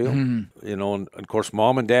doing the film. And of course,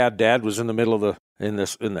 Mom and Dad was in the middle of in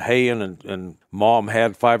the haying, and Mom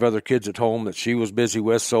had 5 other kids at home that she was busy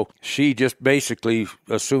with. So she just basically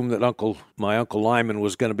assumed that my Uncle Lyman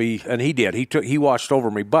was going to be, and he did. He watched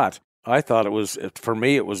over me, but I thought for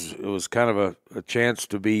me, it was kind of a chance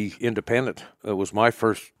to be independent. It was my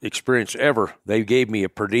first experience ever. They gave me a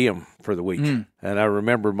per diem for the week. And I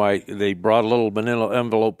remember they brought a little manila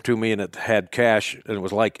envelope to me, and it had cash, and it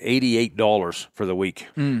was like $88 for the week.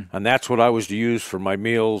 And that's what I was to use for my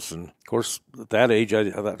meals. And of course, at that age, I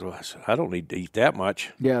thought, I don't need to eat that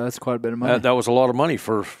much. Yeah, that's quite a bit of money. That was a lot of money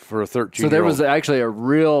for a 13-year-old. So there was actually a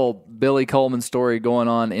real Billy Coleman story going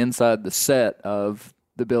on inside the set of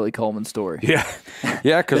the Billy Coleman story.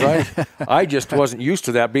 Yeah, because I just wasn't used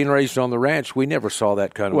to that. Being raised on the ranch, we never saw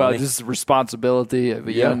that kind of money. Well, just the responsibility of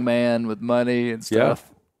a young man with money and stuff.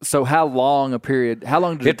 So how long did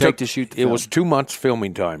it take to shoot the film? It was 2 months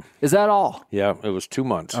filming time. Is that all? Yeah, it was 2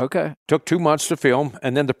 months. Okay. Took 2 months to film,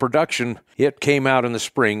 and then the production, it came out in the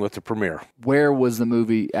spring with the premiere. Where was the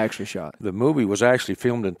movie actually shot? The movie was actually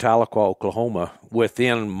filmed in Tahlequah, Oklahoma,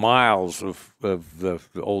 within miles of the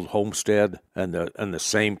old homestead and the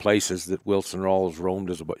same places that Wilson Rawls roamed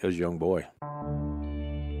as a young boy.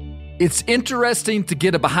 It's interesting to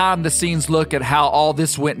get a behind-the-scenes look at how all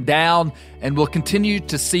this went down, and we'll continue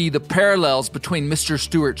to see the parallels between Mr.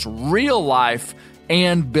 Stewart's real life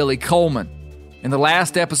and Billy Coleman. In the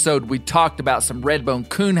last episode, we talked about some redbone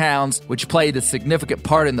coonhounds, which played a significant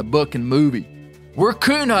part in the book and movie. We're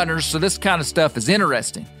coon hunters, so this kind of stuff is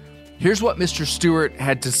interesting. Here's what Mr. Stewart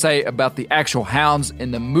had to say about the actual hounds in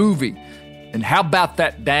the movie. And how about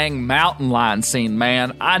that dang mountain lion scene,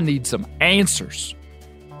 man? I need some answers.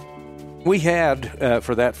 We had,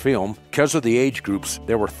 for that film, because of the age groups,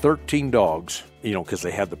 there were 13 dogs, because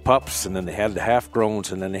they had the pups, and then they had the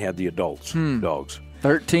half-growns, and then they had the adults dogs.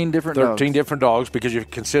 13 different dogs. 13 different dogs, because you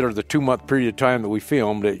consider the 2-month period of time that we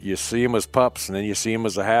filmed, that you see them as pups, and then you see them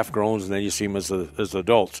as the half-growns, and then you see them as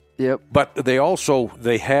adults. Yep. But they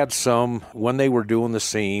had some, when they were doing the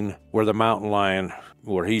scene where the mountain lion,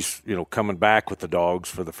 where he's, coming back with the dogs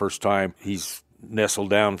for the first time, he's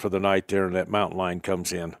nestled down for the night there, and that mountain lion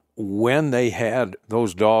comes in. When they had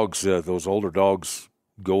those dogs, those older dogs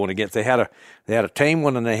going against, they had a tame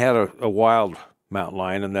one and they had a wild mountain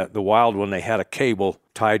lion, and the wild one, they had a cable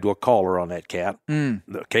tied to a collar on that cat.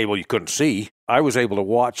 The cable you couldn't see. I was able to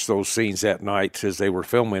watch those scenes that night as they were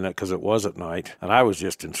filming it, because it was at night, and I was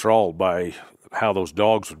just enthralled by how those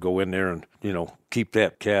dogs would go in there and keep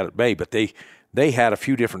that cat at bay. But they had a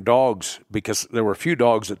few different dogs, because there were a few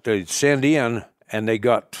dogs that they'd send in and they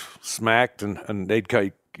got smacked and they'd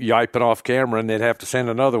yiping off camera, and they'd have to send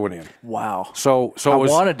another one in. Wow. So I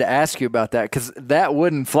wanted to ask you about that, because that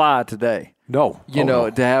wouldn't fly today. No.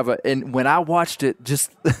 To have and when I watched it just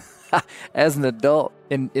as an adult,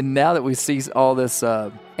 and now that we see all this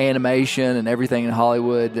animation and everything in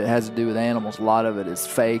Hollywood that has to do with animals, a lot of it is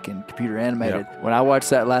fake and computer animated. Yep. When I watched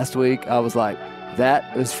that last week, I was like,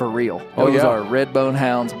 that is for real. Those are redbone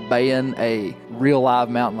hounds baying a real live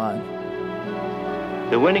mountain lion.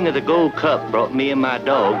 The winning of the Gold Cup brought me and my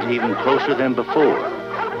dogs even closer than before.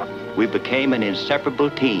 We became an inseparable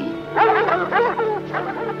team.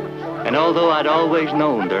 And although I'd always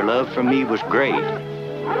known their love for me was great,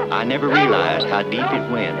 I never realized how deep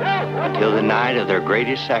it went until the night of their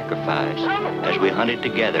greatest sacrifice as we hunted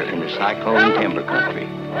together in the Cyclone Timber Country.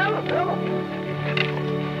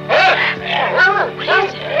 What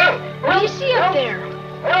is it? What do you see up there?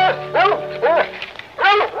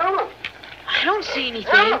 I don't see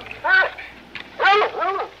anything.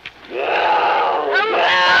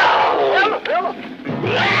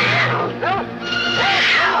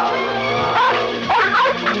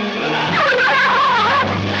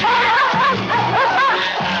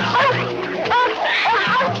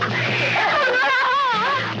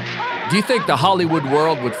 Do you think the Hollywood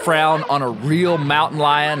world would frown on a real mountain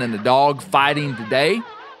lion and a dog fighting today?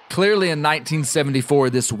 Clearly in 1974,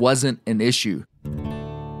 this wasn't an issue.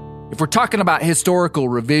 If we're talking about historical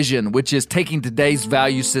revision, which is taking today's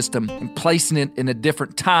value system and placing it in a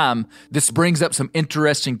different time, this brings up some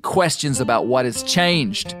interesting questions about what has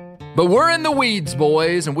changed. But we're in the weeds,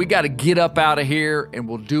 boys, and we got to get up out of here, and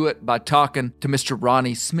we'll do it by talking to Mr.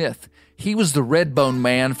 Ronnie Smith. He was the Redbone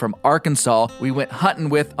man from Arkansas we went hunting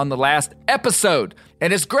with on the last episode.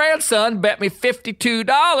 And his grandson bet me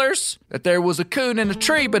 $52 that there was a coon in a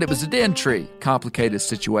tree, but it was a den tree. Complicated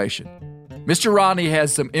situation. Mr. Ronnie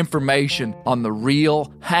has some information on the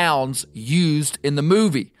real hounds used in the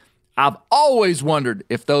movie. I've always wondered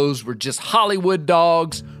if those were just Hollywood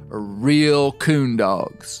dogs or real coon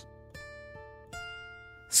dogs.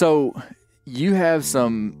 So you have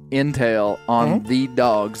some intel on the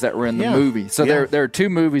dogs that were in the movie. So there are two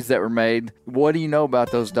movies that were made. What do you know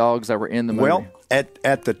about those dogs that were in the movie? Well,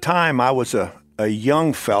 at the time, I was a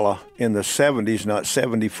young fella in the 70s, not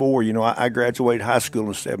 74. You know, I graduated high school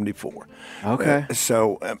in 74. Okay.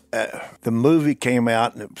 So the movie came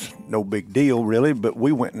out, and it was no big deal, really, but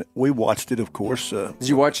we went and we watched it, of course. Did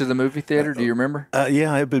you watch it at the movie theater? Do you remember?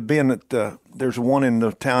 Yeah, it had been at, there's one in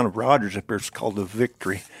the town of Rogers up there. It's called The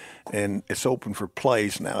Victory, and it's open for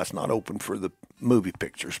plays now. It's not open for the movie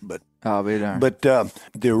pictures, but I'll be darned. But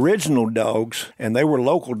the original dogs, and they were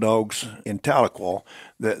local dogs in Tahlequah.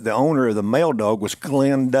 The owner of the male dog was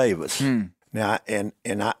Glenn Davis. Now, and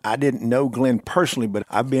I didn't know Glenn personally, but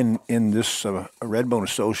I've been in this Redbone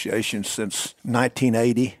Association since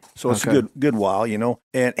 1980, so it's a good while, you know.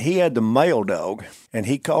 And he had the male dog, and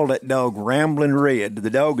he called that dog Ramblin' Red. The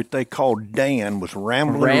dog that they called Dan was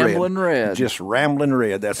Ramblin' Red. Just Ramblin'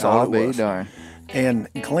 Red, that's all it was. I'll be darned. And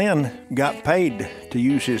Glenn got paid to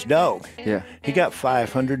use his dog. Yeah. He got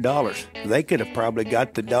 $500. They could have probably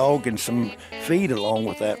got the dog and some feed along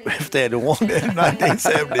with that if they had wanted it in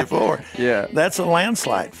 1974. Yeah. That's a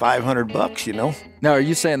landslide, $500, you know. Now, are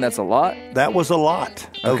you saying that's a lot? That was a lot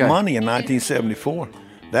of money in 1974.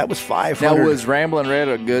 That was $500. Now, was Ramblin' Red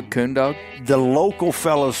a good coon dog? The local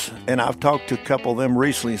fellas, and I've talked to a couple of them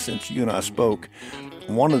recently since you and I spoke.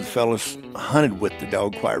 One of the fellas hunted with the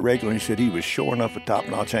dog quite regularly. He said he was sure enough a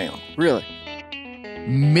top-notch hound. Really?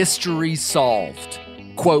 Mystery solved.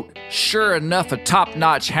 Quote, sure enough a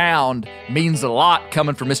top-notch hound means a lot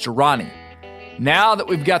coming from Mr. Ronnie. Now that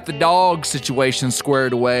we've got the dog situation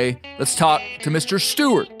squared away, let's talk to Mr.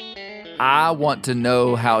 Stewart. I want to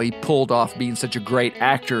know how he pulled off being such a great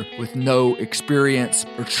actor with no experience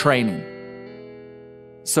or training.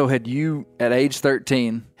 So had you, at age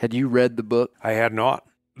 13, had you read the book? I had not.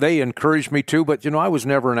 They encouraged me to, but, you know, I was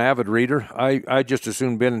never an avid reader. I just as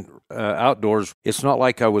soon been outdoors. It's not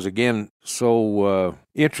like I was, again, so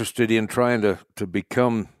interested in trying to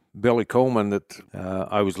become Billy Coleman that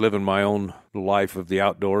I was living my own life of the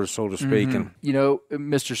outdoors, so to speak. Mm-hmm. And you know,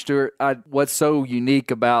 Mr. Stewart, what's so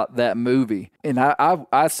unique about that movie, and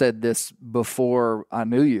I said this before I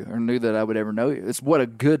knew you or knew that I would ever know you, it's what a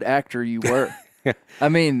good actor you were. I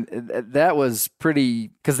mean, that was pretty,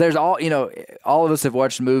 because there's all of us have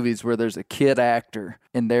watched movies where there's a kid actor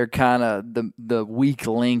and they're kind of the weak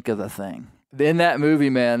link of the thing. In that movie,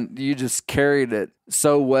 man, you just carried it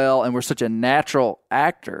so well and were such a natural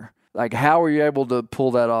actor. Like, how were you able to pull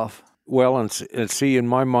that off? Well, and see, in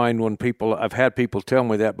my mind, when I've had people tell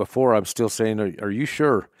me that before, I'm still saying, are you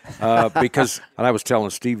sure? Because, and I was telling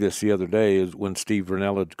Steve this the other day, is when Steve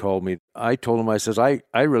Vernell had called me, I told him, I says, I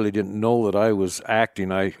really didn't know that I was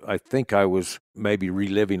acting. I think I was maybe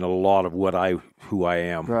reliving a lot of who I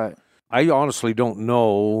am. Right. I honestly don't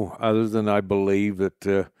know, other than I believe that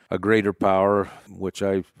a greater power, which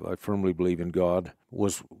I firmly believe in God,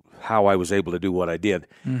 was how I was able to do what I did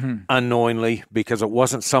unknowingly, because it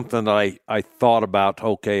wasn't something that I thought about,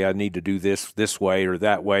 okay, I need to do this way or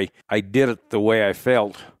that way. I did it the way I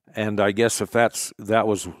felt. And I guess if that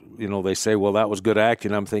was, they say, well, that was good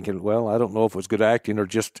acting. I'm thinking, well, I don't know if it was good acting or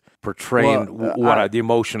just portraying the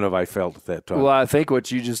emotion I felt at that time. Well, I think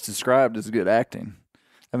what you just described is good acting.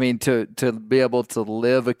 I mean, to be able to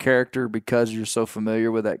live a character because you're so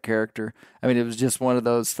familiar with that character. I mean, it was just one of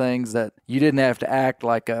those things that you didn't have to act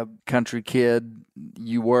like a country kid.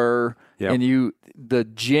 You were, and the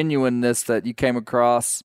genuineness that you came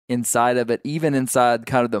across inside of it, even inside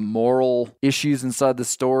kind of the moral issues inside the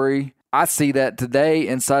story. I see that today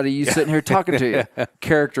inside of you sitting here talking to you.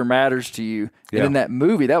 Character matters to you. And in that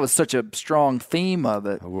movie, that was such a strong theme of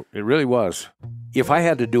it. It really was. If I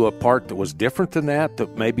had to do a part that was different than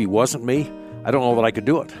that maybe wasn't me, I don't know that I could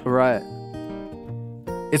do it. Right.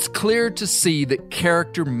 It's clear to see that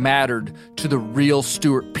character mattered to the real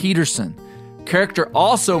Stuart Peterson. Character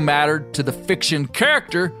also mattered to the fiction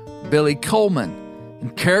character, Billy Coleman.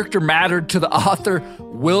 And character mattered to the author,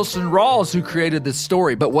 Wilson Rawls, who created this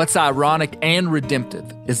story. But what's ironic and redemptive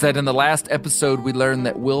is that in the last episode, we learned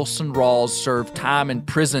that Wilson Rawls served time in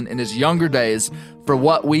prison in his younger days for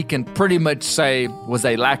what we can pretty much say was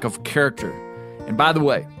a lack of character. And by the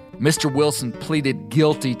way, Mr. Wilson pleaded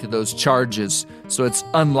guilty to those charges, so it's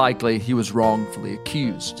unlikely he was wrongfully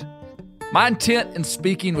accused. My intent in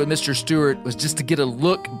speaking with Mr. Stewart was just to get a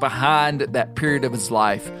look behind that period of his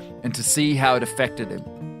life and to see how it affected him.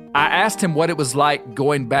 I asked him what it was like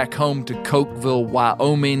going back home to Cokeville,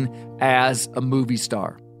 Wyoming as a movie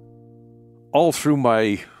star. All through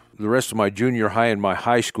the rest of my junior high and my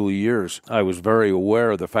high school years, I was very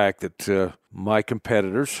aware of the fact that my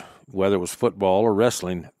competitors, whether it was football or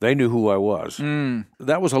wrestling, they knew who I was.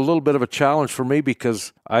 That was a little bit of a challenge for me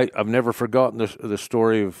because I've never forgotten the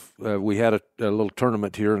story of we had a little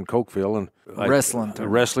tournament here in Cokeville, and a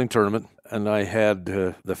wrestling tournament, and I had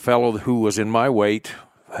the fellow who was in my weight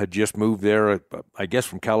had just moved there, I guess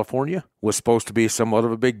from California, was supposed to be somewhat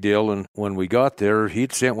of a big deal. And when we got there,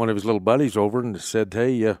 he'd sent one of his little buddies over and said,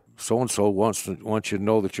 "Hey, so-and-so wants you to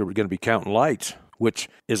know that you're going to be counting lights," which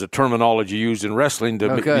is a terminology used in wrestling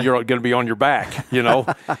you're going to be on your back, you know.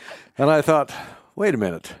 And I thought, wait a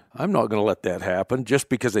minute, I'm not going to let that happen just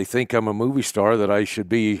because they think I'm a movie star, that I should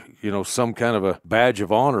be, some kind of a badge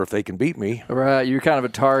of honor if they can beat me. Right, you're kind of a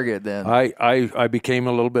target then. I became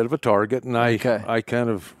a little bit of a target, and I kind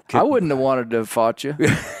of... I wouldn't have wanted to have fought you.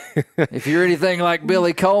 If you're anything like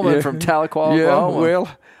Billy Coleman from Tahlequah, Oklahoma.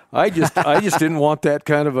 Well, I just didn't want that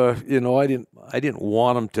kind of a, I didn't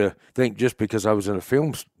want them to think just because I was in a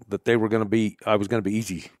film that I was going to be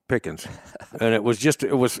easy pickings. And it was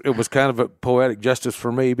kind of a poetic justice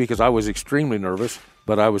for me because I was extremely nervous,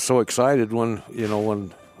 but I was so excited when it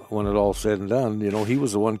all said and done, he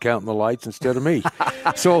was the one counting the lights instead of me.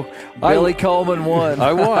 So Billy Coleman won.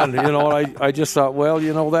 I won, I just thought, well,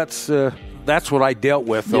 that's what I dealt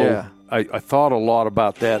with, though. Yeah. I thought a lot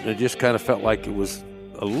about that, and it just kind of felt like it was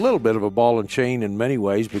a little bit of a ball and chain in many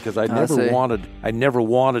ways because I never wanted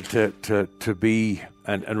to be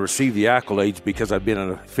and receive the accolades because I've been in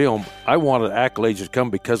a film. I wanted accolades to come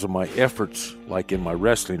because of my efforts, like in my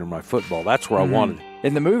wrestling or my football. That's where I wanted.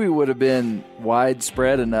 And the movie would have been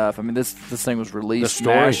widespread enough. I mean, this thing was released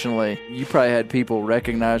nationally. You probably had people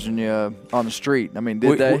recognizing you on the street. I mean,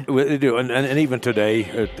 did they? They do. And even today,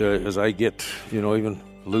 as I get, even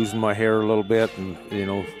losing my hair a little bit and,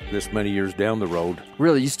 this many years down the road.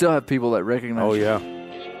 Really? You still have people that recognize you? Oh, yeah.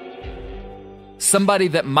 Somebody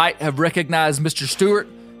that might have recognized Mr. Stewart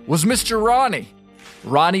was Mr. Ronnie.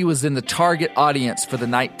 Ronnie was in the target audience for the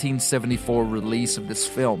 1974 release of this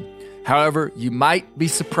film. However, you might be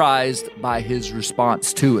surprised by his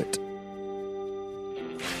response to it.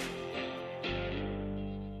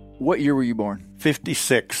 What year were you born?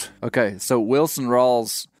 56. Okay, so Wilson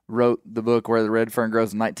Rawls wrote the book Where the Red Fern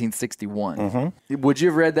Grows in 1961. Mm-hmm. Would you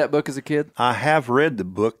have read that book as a kid? I have read the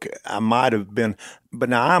book. I might have been, but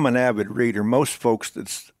now I'm an avid reader. Most folks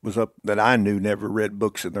that I knew never read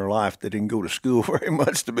books in their life. They didn't go to school very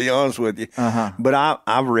much, to be honest with you. Uh-huh. But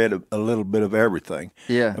I've read a little bit of everything.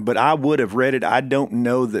 Yeah. But I would have read it. I don't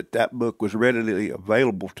know that book was readily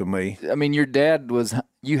available to me. I mean, your dad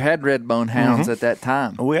you had Redbone hounds at that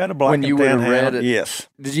time. We had a black and tan hound. When you would have read it. Yes.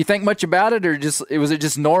 Did you think much about it, or was it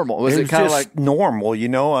just normal? Was it kind of like normal?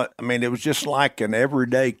 I mean, it was just like an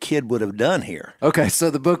everyday kid would have done here. Okay,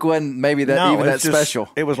 so the book wasn't maybe that special.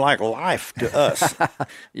 It was like life to us.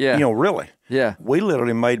 Yeah. Really. Yeah. We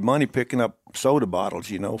literally made money picking up soda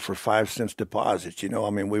bottles, for 5 cents deposits. I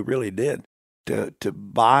mean, we really did. To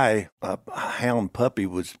buy a hound puppy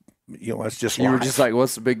was, it's just You were just like,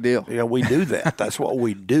 what's the big deal? Yeah, we do that. That's what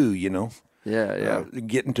we do, Yeah.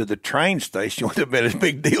 Getting to the train station would have been a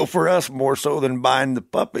big deal for us, more so than buying the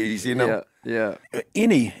puppies, Yeah.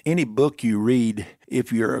 Any book you read,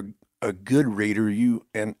 if you're a good reader,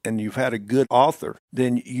 and you've had a good author,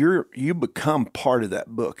 then you become part of that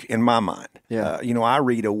book, in my mind. Yeah. I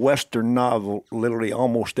read a Western novel literally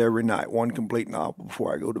almost every night, one complete novel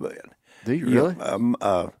before I go to bed. Do you really?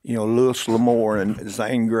 Louis L'Amour and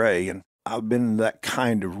Zane Grey, and I've been that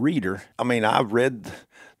kind of reader. I mean, I've read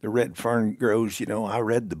The Red Fern Grows, I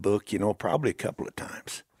read the book, probably a couple of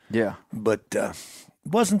times. Yeah. But it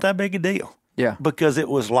wasn't that big a deal. Yeah. Because it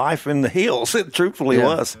was life in the hills. It truthfully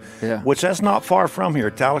was. Yeah. Which that's not far from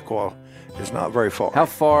here. Tahlequah is not very far. How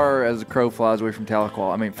far as a crow flies away from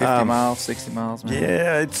Tahlequah? I mean, 50 miles, 60 miles? Maybe?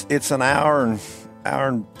 Yeah, it's an hour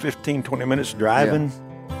and 15, 20 minutes driving. Yeah.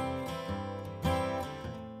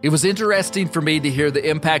 It was interesting for me to hear the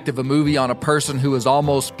impact of a movie on a person who was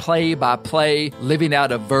almost play-by-play living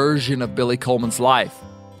out a version of Billy Coleman's life.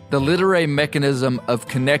 The literary mechanism of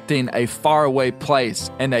connecting a faraway place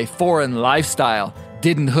and a foreign lifestyle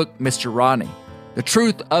didn't hook Mr. Ronnie. The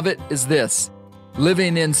truth of it is this: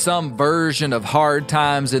 living in some version of hard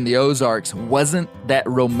times in the Ozarks wasn't that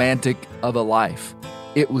romantic of a life.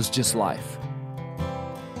 It was just life.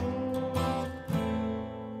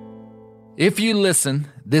 If you listen,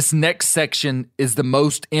 this next section is the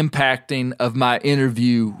most impacting of my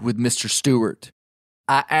interview with Mr. Stewart.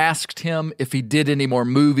 I asked him if he did any more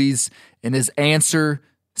movies, and his answer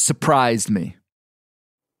surprised me.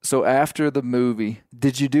 So after the movie,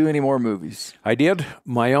 did you do any more movies? I did.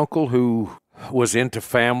 My uncle, who was into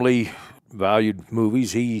family valued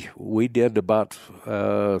movies, we did about 3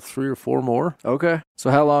 or 4 more. Okay. So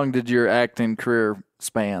how long did your acting career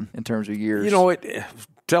span in terms of years? You know,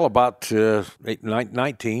 till about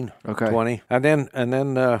 19, okay. 20. And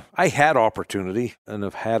then I had opportunity and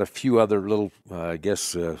have had a few other little,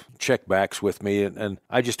 checkbacks with me. And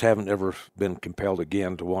I just haven't ever been compelled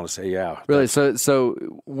again to want to say, yeah. Really? So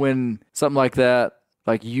when something like that,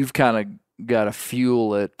 like you've kind of got to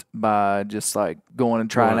fuel it by just like going and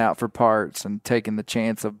trying out for parts and taking the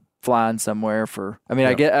chance of flying somewhere for, I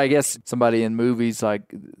mean, yeah. I guess somebody in movies, like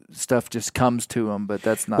stuff just comes to them, but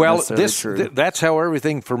that's not necessarily true. That's how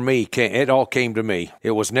everything for me came. It all came to me.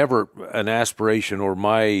 It was never an aspiration or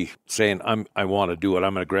my saying, I want to do it.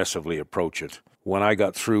 I'm going to aggressively approach it. When I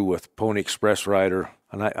got through with Pony Express Rider,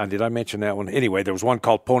 and did I mention that one? Anyway, there was one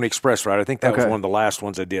called Pony Express Rider. I think that was one of the last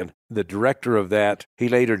ones I did. The director of that, he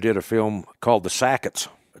later did a film called The Sacketts.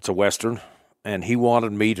 It's a Western. And he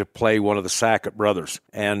wanted me to play one of the Sackett brothers.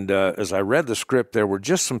 And as I read the script, there were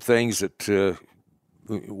just some things that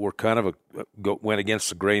were kind of went against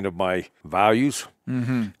the grain of my values.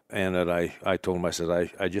 Mm-hmm. And that I told him, I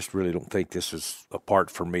said, I just really don't think this is a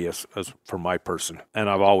part for me as for my person. And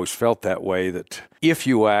I've always felt that way, that if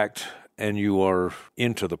you act and you are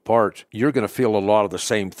into the part, you're going to feel a lot of the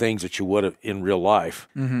same things that you would have in real life.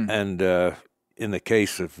 Mm-hmm. And in the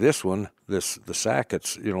case of this one, the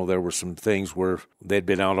Sacketts, you know, there were some things where they'd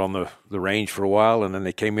been out on the range for a while, and then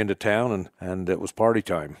they came into town, and it was party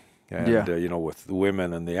time. And, you know, with the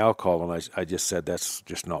women and the alcohol, and I just said, that's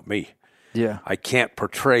just not me. Yeah. I can't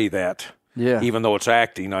portray that. Yeah. Even though it's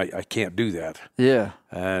acting, I can't do that. Yeah.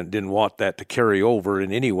 And didn't want that to carry over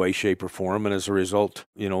in any way, shape, or form. And as a result,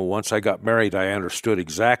 you know, once I got married, I understood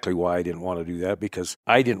exactly why I didn't want to do that, because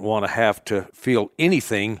I didn't want to have to feel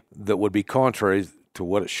anything that would be contrary to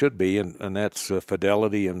what it should be, and that's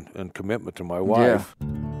fidelity and commitment to my wife.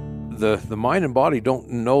 Yeah. The mind and body don't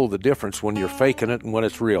know the difference when you're faking it and when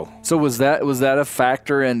it's real. So was that a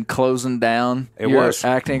factor in closing down your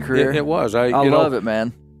acting career? It was. I love it,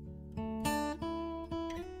 man.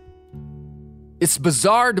 It's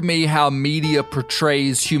bizarre to me how media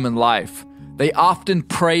portrays human life. They often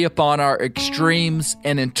prey upon our extremes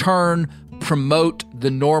and in turn promote the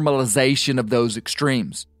normalization of those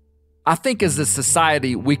extremes. I think as a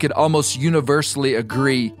society, we could almost universally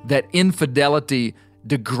agree that infidelity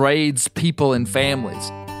degrades people and families.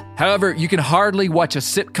 However, you can hardly watch a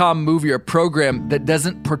sitcom, movie, or program that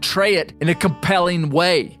doesn't portray it in a compelling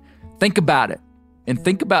way. Think about it, and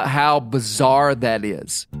think about how bizarre that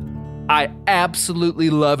is. I absolutely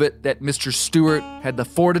love it that Mr. Stewart had the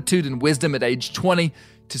fortitude and wisdom at age 20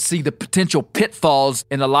 to see the potential pitfalls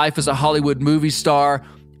in a life as a Hollywood movie star,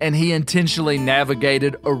 and he intentionally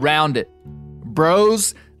navigated around it.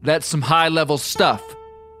 Bros, that's some high-level stuff.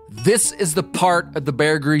 This is the part of the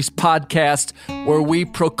Bear Grease podcast where we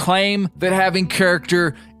proclaim that having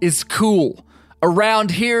character is cool.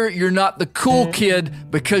 Around here, you're not the cool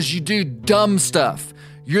kid because you do dumb stuff.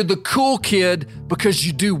 You're the cool kid because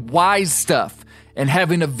you do wise stuff and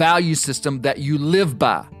having a value system that you live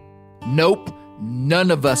by. Nope,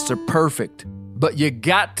 none of us are perfect. But you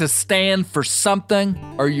got to stand for something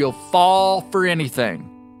or you'll fall for anything.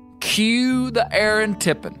 Cue the Aaron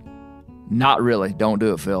Tippin. Not really. Don't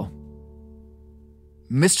do it, Phil.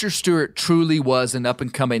 Mr. Stewart truly was an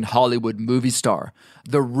up-and-coming Hollywood movie star.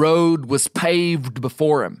 The road was paved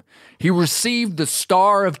before him. He received the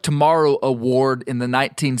Star of Tomorrow Award in the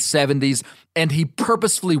 1970s, and he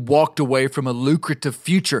purposefully walked away from a lucrative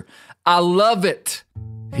future. I love it.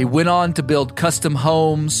 He went on to build custom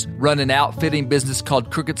homes, run an outfitting business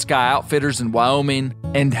called Crooked Sky Outfitters in Wyoming,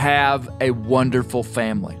 and have a wonderful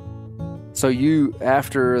family. So you,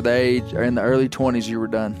 after the age, or in the early 20s, you were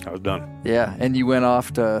done? I was done. Yeah, and you went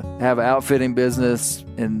off to have an outfitting business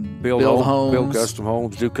and build homes. Build custom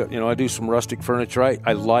homes. I do some rustic furniture.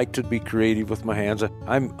 I like to be creative with my hands.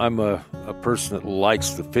 I'm a person that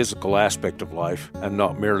likes the physical aspect of life. I'm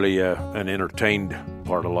not merely an entertained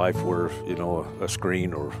part of life where, a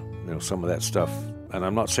screen or, some of that stuff. And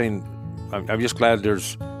I'm not saying... I'm just glad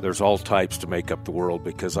there's all types to make up the world,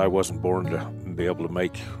 because I wasn't born to be able to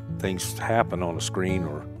make things happen on a screen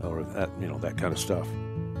or that, that kind of stuff.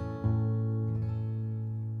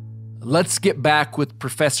 Let's get back with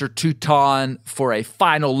Professor Touton for a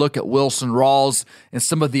final look at Wilson Rawls and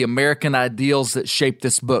some of the American ideals that shape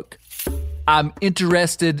this book. I'm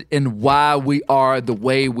interested in why we are the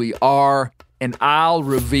way we are, and I'll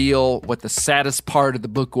reveal what the saddest part of the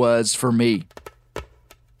book was for me.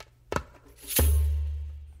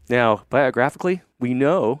 Now, biographically, we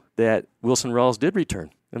know that Wilson Rawls did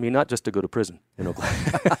return. I mean, not just to go to prison in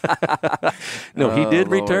Oklahoma. No, he did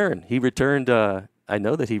return. He returned. I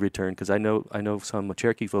know that he returned because I know some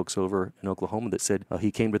Cherokee folks over in Oklahoma that said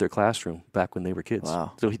he came to their classroom back when they were kids.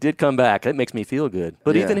 Wow. So he did come back. That makes me feel good.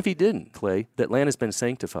 But even if he didn't, Clay, that land has been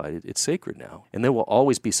sanctified. It's sacred now. And there will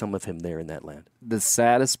always be some of him there in that land. The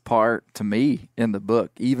saddest part to me in the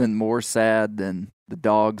book, even more sad than the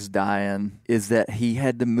dogs dying, is that he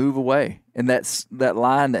had to move away. And that's that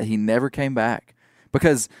line that he never came back.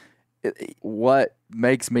 Because what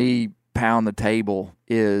makes me pound the table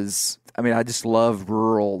is, I just love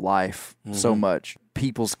rural life so much.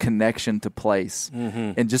 People's connection to place.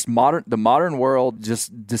 And just the modern world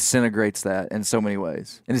just disintegrates that in so many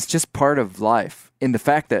ways. And it's just part of life. And the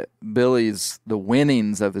fact that the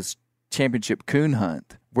winnings of his championship coon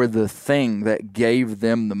hunt were the thing that gave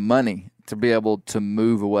them the money to be able to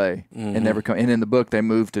move away and never come. And in the book, they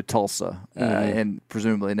moved to Tulsa and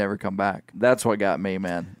presumably never come back. That's what got me,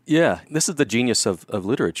 man. Yeah, this is the genius of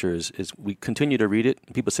literature is we continue to read it.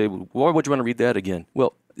 People say, why would you want to read that again?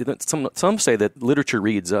 Well, some say that literature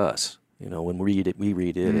reads us. When we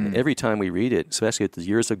read it. And every time we read it, especially as the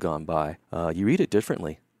years have gone by, you read it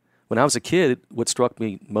differently. When I was a kid, what struck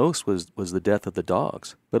me most was the death of the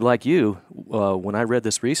dogs. But like you, when I read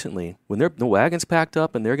this recently, when the wagon's packed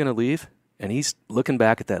up and they're going to leave, and he's looking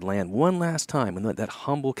back at that land one last time in that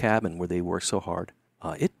humble cabin where they worked so hard,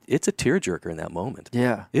 it's a tearjerker in that moment.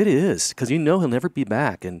 Yeah. It is, because he'll never be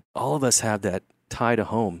back. And all of us have that tie to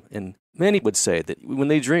home. And many would say that when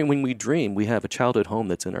we dream, we have a childhood home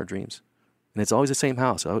that's in our dreams. And it's always the same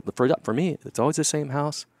house. For me, it's always the same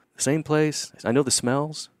house, same place. I know the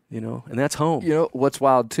smells. And that's home. What's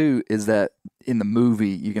wild, too, is that in the movie,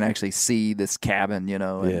 you can actually see this cabin,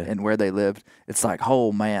 and where they lived. It's like,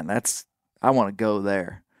 oh, man, I want to go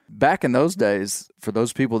there. Back in those days, for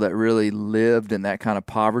those people that really lived in that kind of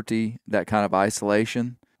poverty, that kind of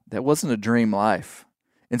isolation, that wasn't a dream life.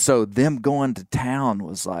 And so them going to town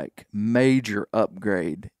was like major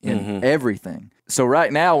upgrade in everything. So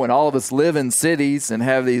right now, when all of us live in cities and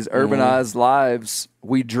have these urbanized lives,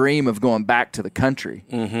 we dream of going back to the country.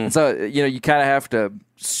 And so, you kind of have to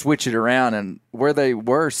switch it around. And where they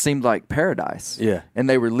were seemed like paradise. Yeah. And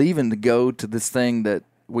they were leaving to go to this thing that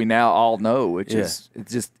we now all know, which is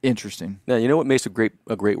it's just interesting. Now, you know what makes a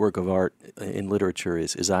great work of art in literature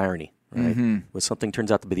is irony, right? When something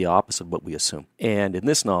turns out to be the opposite of what we assume. And in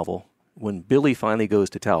this novel, when Billy finally goes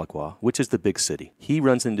to Tahlequah, which is the big city, he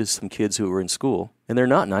runs into some kids who are in school, and they're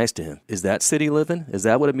not nice to him. Is that city living? Is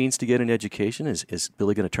that what it means to get an education? Is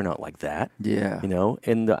Billy going to turn out like that? Yeah.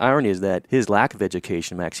 And the irony is that his lack of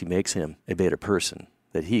education actually makes him a better person,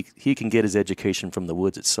 that he can get his education from the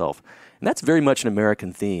woods itself. And that's very much an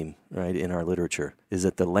American theme, right, in our literature, is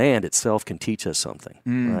that the land itself can teach us something,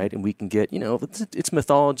 right? And we can get, it's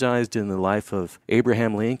mythologized in the life of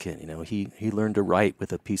Abraham Lincoln. He learned to write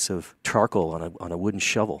with a piece of charcoal on a wooden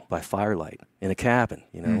shovel by firelight in a cabin,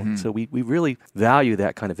 So we really value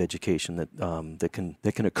that kind of education that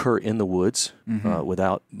can occur in the woods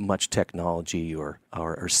without much technology or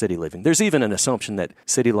city living. There's even an assumption that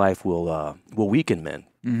city life will weaken men.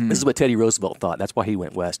 This is what Teddy Roosevelt thought. That's why he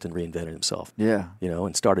went west and reinvented himself. Yeah.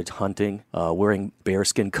 And started hunting, wearing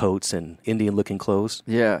bearskin coats and Indian-looking clothes.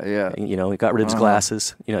 Yeah. He got rid of his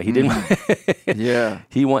glasses. He didn't. Yeah.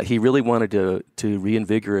 He really wanted to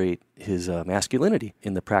reinvigorate his masculinity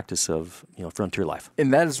in the practice of frontier life.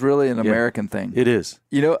 And that is really an American thing. It is.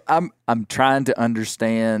 I'm trying to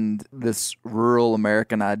understand this rural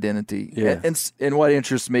American identity. Yeah. And what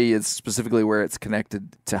interests me is specifically where it's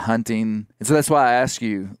connected to hunting. And so that's why I ask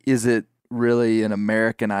you, is it really an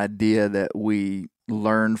American idea that we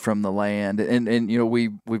learn from the land. And you know,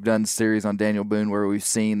 we've done a series on Daniel Boone where we've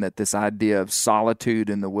seen that this idea of solitude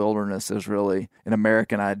in the wilderness is really an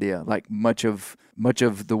American idea. Like much of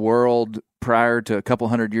the world prior to a couple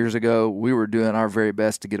hundred years ago, we were doing our very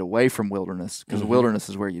best to get away from wilderness because the wilderness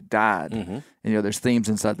is where you died. And, you know, there's themes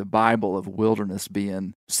inside the Bible of wilderness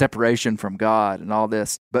being separation from God and all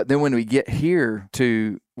this. But then when we get here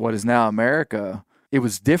to what is now America, it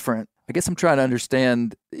was different. I guess I'm trying to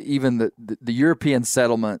understand even the European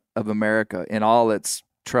settlement of America and all its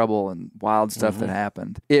trouble and wild stuff that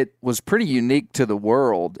happened. It was pretty unique to the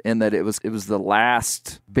world in that it was the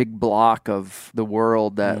last big block of the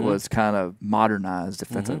world that was kind of modernized, if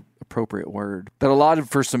that's an appropriate word. That allotted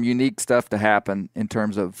for some unique stuff to happen in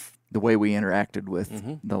terms of the way we interacted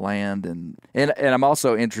with the land. And I'm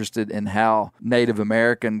also interested in how Native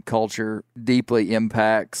American culture deeply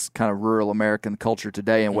impacts kind of rural American culture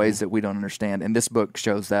today in ways that we don't understand. And this book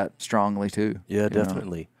shows that strongly too. Yeah,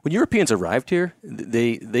 definitely. When Europeans arrived here,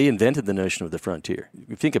 they invented the notion of the frontier. If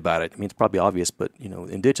you think about it, I mean, it's probably obvious, but, you know,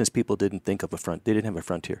 indigenous people didn't think of they didn't have a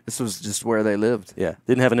frontier. This was just where they lived. Yeah.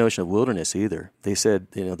 They didn't have a notion of wilderness either. They said,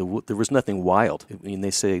 you know, there was nothing wild. I mean, they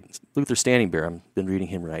say, Luther Standing Bear, I've been reading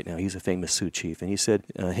him right now. He's a famous Sioux chief. And he said,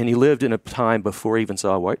 and he lived in a time before he even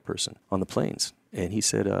saw a white person on the plains. And he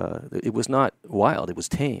said it was not wild, it was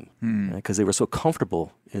tame, because they were so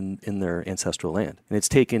comfortable in their ancestral land. And it's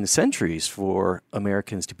taken centuries for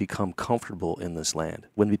Americans to become comfortable in this land.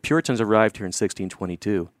 When the Puritans arrived here in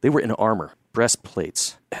 1622, they were in armor,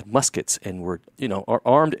 breastplates, had muskets, and were, you know,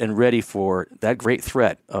 armed and ready for that great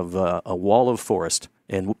threat of a wall of forest.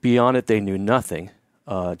 And beyond it, they knew nothing.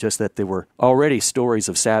 Just that there were already stories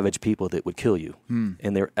of savage people that would kill you.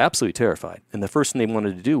 And they were absolutely terrified. And the first thing they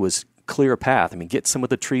wanted to do was clear a path. I mean, get some of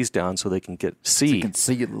the trees down so they can see. So you can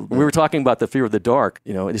see it a little bit. We were talking about the fear of the dark.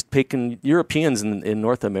 You know, it's taken Europeans in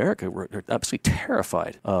North America were absolutely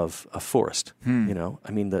terrified of a forest. You know,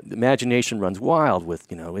 I mean, the imagination runs wild with,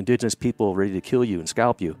 you know, indigenous people ready to kill you and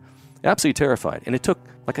scalp you. Absolutely terrified. And it took,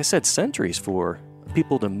 like I said, centuries for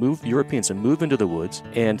Europeans to move into the woods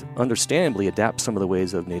and understandably adapt some of the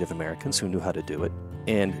ways of Native Americans who knew how to do it,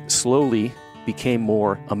 and slowly became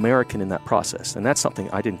more American in that process. And that's something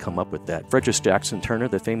I didn't come up with that. Frederick Jackson Turner,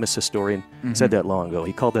 the famous historian, said that long ago.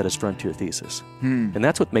 He called that his frontier thesis. And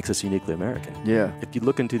that's what makes us uniquely American. Yeah. If you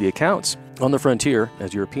look into the accounts on the frontier,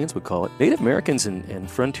 as Europeans would call it, Native Americans and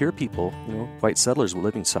frontier people, you know, white settlers were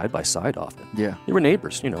living side by side often. Yeah. They were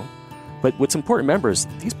neighbors, you know. But what's important to remember is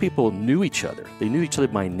these people knew each other. They knew each other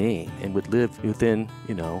by name and would live within,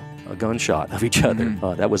 you know, a gunshot of each other.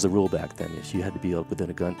 That was the rule back then. You had to be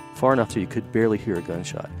within a gun, far enough so you could barely hear a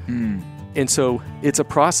gunshot. And so it's a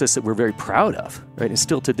process that we're very proud of, right? And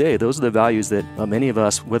still today, those are the values that many of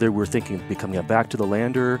us, whether we're thinking of becoming a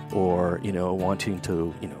back-to-the-lander or, you know, wanting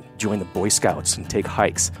to, you know, join the Boy Scouts and take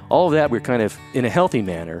hikes, all of that, we're kind of, in a healthy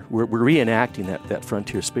manner, we're reenacting that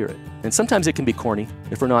frontier spirit. And sometimes it can be corny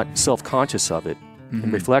if we're not self-conscious of it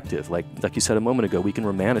and reflective. Like you said a moment ago, we can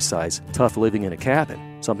romanticize tough living in a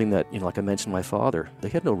cabin, something that, you know, like I mentioned my father, they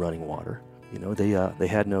had no running water. You know, they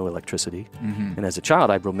had no electricity. And as a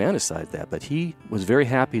child, I romanticized that, but he was very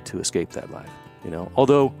happy to escape that life, you know,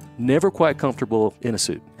 although never quite comfortable in a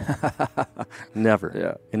suit. Never.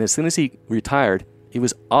 Yeah. And as soon as he retired, he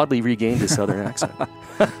was oddly regained his southern accent.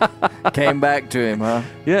 Came back to him, huh?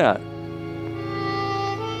 Yeah.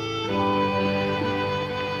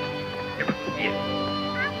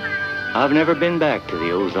 I've never been back to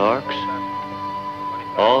the Ozarks.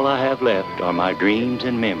 All I have left are my dreams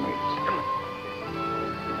and memories.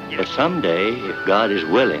 But someday, if God is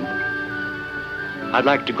willing, I'd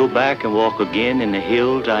like to go back and walk again in the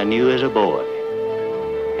hills I knew as a boy.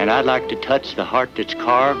 And I'd like to touch the heart that's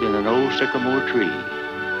carved in an old sycamore tree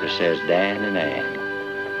that says Dan and Ann.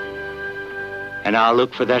 And I'll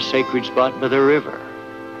look for that sacred spot by the river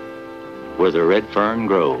where the red fern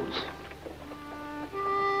grows.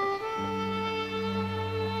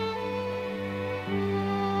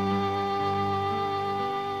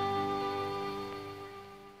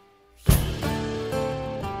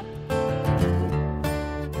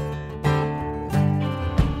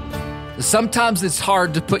 Sometimes it's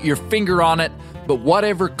hard to put your finger on it, but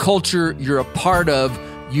whatever culture you're a part of,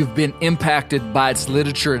 you've been impacted by its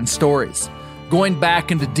literature and stories. Going back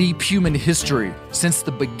into deep human history, since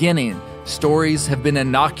the beginning, stories have been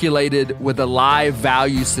inoculated with a live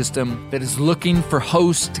value system that is looking for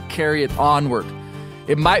hosts to carry it onward.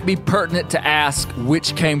 It might be pertinent to ask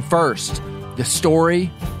which came first, the story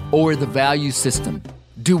or the value system.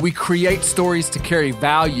 Do we create stories to carry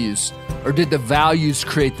values, or did the values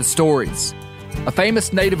create the stories? A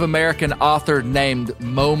famous Native American author named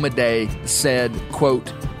Mo Madey said,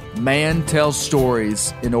 quote, Man tells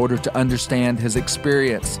stories in order to understand his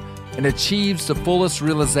experience and achieves the fullest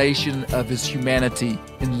realization of his humanity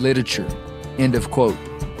in literature. End of quote.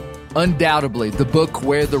 Undoubtedly, the book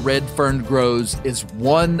Where the Red Fern Grows is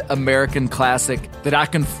one American classic that I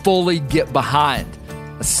can fully get behind,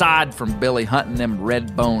 aside from Billy hunting them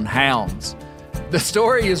red-bone hounds. The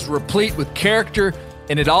story is replete with character,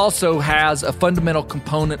 and it also has a fundamental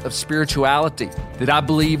component of spirituality that I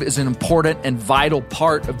believe is an important and vital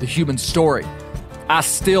part of the human story. I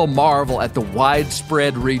still marvel at the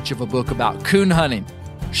widespread reach of a book about coon hunting.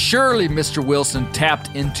 Surely Mr. Wilson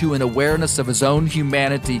tapped into an awareness of his own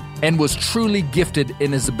humanity and was truly gifted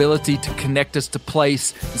in his ability to connect us to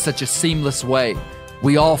place in such a seamless way.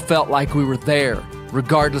 We all felt like we were there,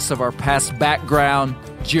 regardless of our past background,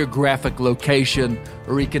 geographic location,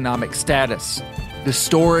 or economic status. The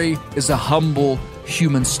story is a humble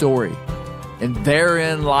human story, and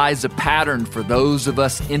therein lies a pattern for those of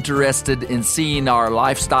us interested in seeing our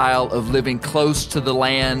lifestyle of living close to the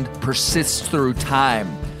land persist through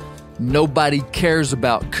time. Nobody cares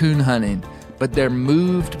about coon hunting, but they're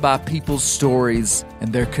moved by people's stories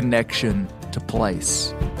and their connection to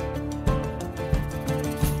place.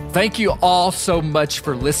 Thank you all so much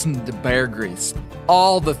for listening to Bear Grease.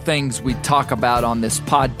 All the things we talk about on this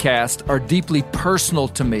podcast are deeply personal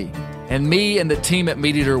to me, and me and the team at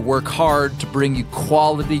Meat Eater work hard to bring you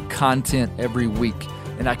quality content every week.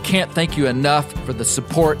 And I can't thank you enough for the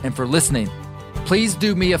support and for listening. Please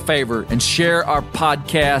do me a favor and share our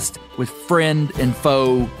podcast with friend and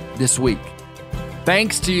foe this week.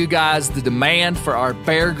 Thanks to you guys, the demand for our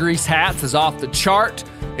Bear Grease hats is off the chart,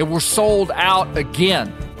 and we're sold out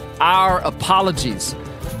again. Our apologies,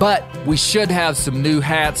 but we should have some new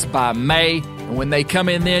hats by May, and when they come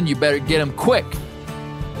in then, you better get them quick.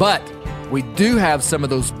 But we do have some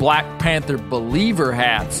of those Black Panther Believer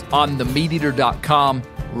hats on themeateater.com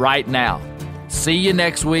right now. See you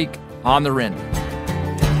next week on The Render.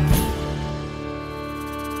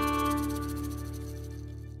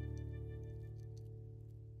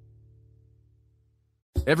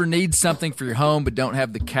 Ever need something for your home but don't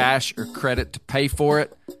have the cash or credit to pay for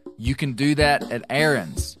it? You can do that at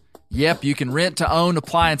Aaron's. Yep, you can rent to own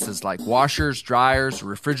appliances like washers, dryers,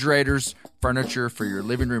 refrigerators, furniture for your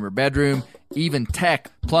living room or bedroom, even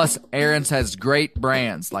tech. Plus, Aaron's has great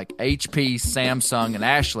brands like HP, Samsung, and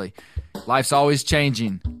Ashley. Life's always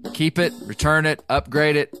changing. Keep it, return it,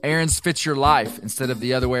 upgrade it. Aaron's fits your life instead of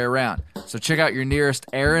the other way around. So check out your nearest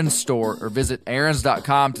Aaron's store or visit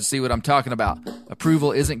aarons.com to see what I'm talking about.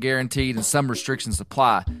 Approval isn't guaranteed and some restrictions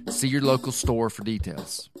apply. See your local store for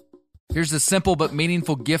details. Here's a simple but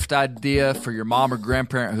meaningful gift idea for your mom or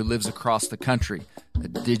grandparent who lives across the country. A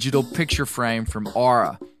digital picture frame from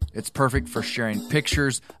Aura. It's perfect for sharing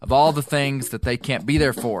pictures of all the things that they can't be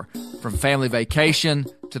there for, from family vacation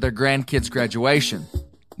to their grandkids' graduation.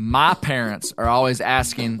 My parents are always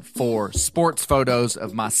asking for sports photos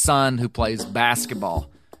of my son who plays basketball.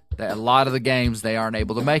 At a lot of the games, they aren't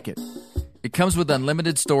able to make it. It comes with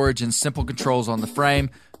unlimited storage and simple controls on the frame,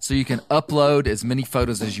 so you can upload as many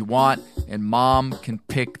photos as you want, and Mom can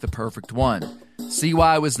pick the perfect one. See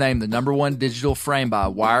why it was named the #1 digital frame by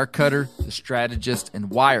Wirecutter, The Strategist, and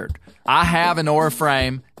Wired. I have an Aura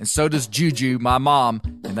frame, and so does Juju, my mom,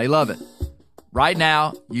 and they love it. Right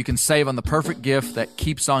now, you can save on the perfect gift that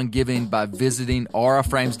keeps on giving by visiting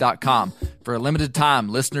auraframes.com. For a limited time,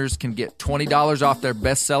 listeners can get $20 off their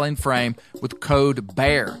best-selling frame with code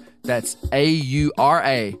BEAR. That's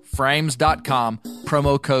AURA frames.com,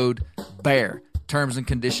 promo code BEAR. Terms and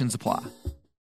conditions apply.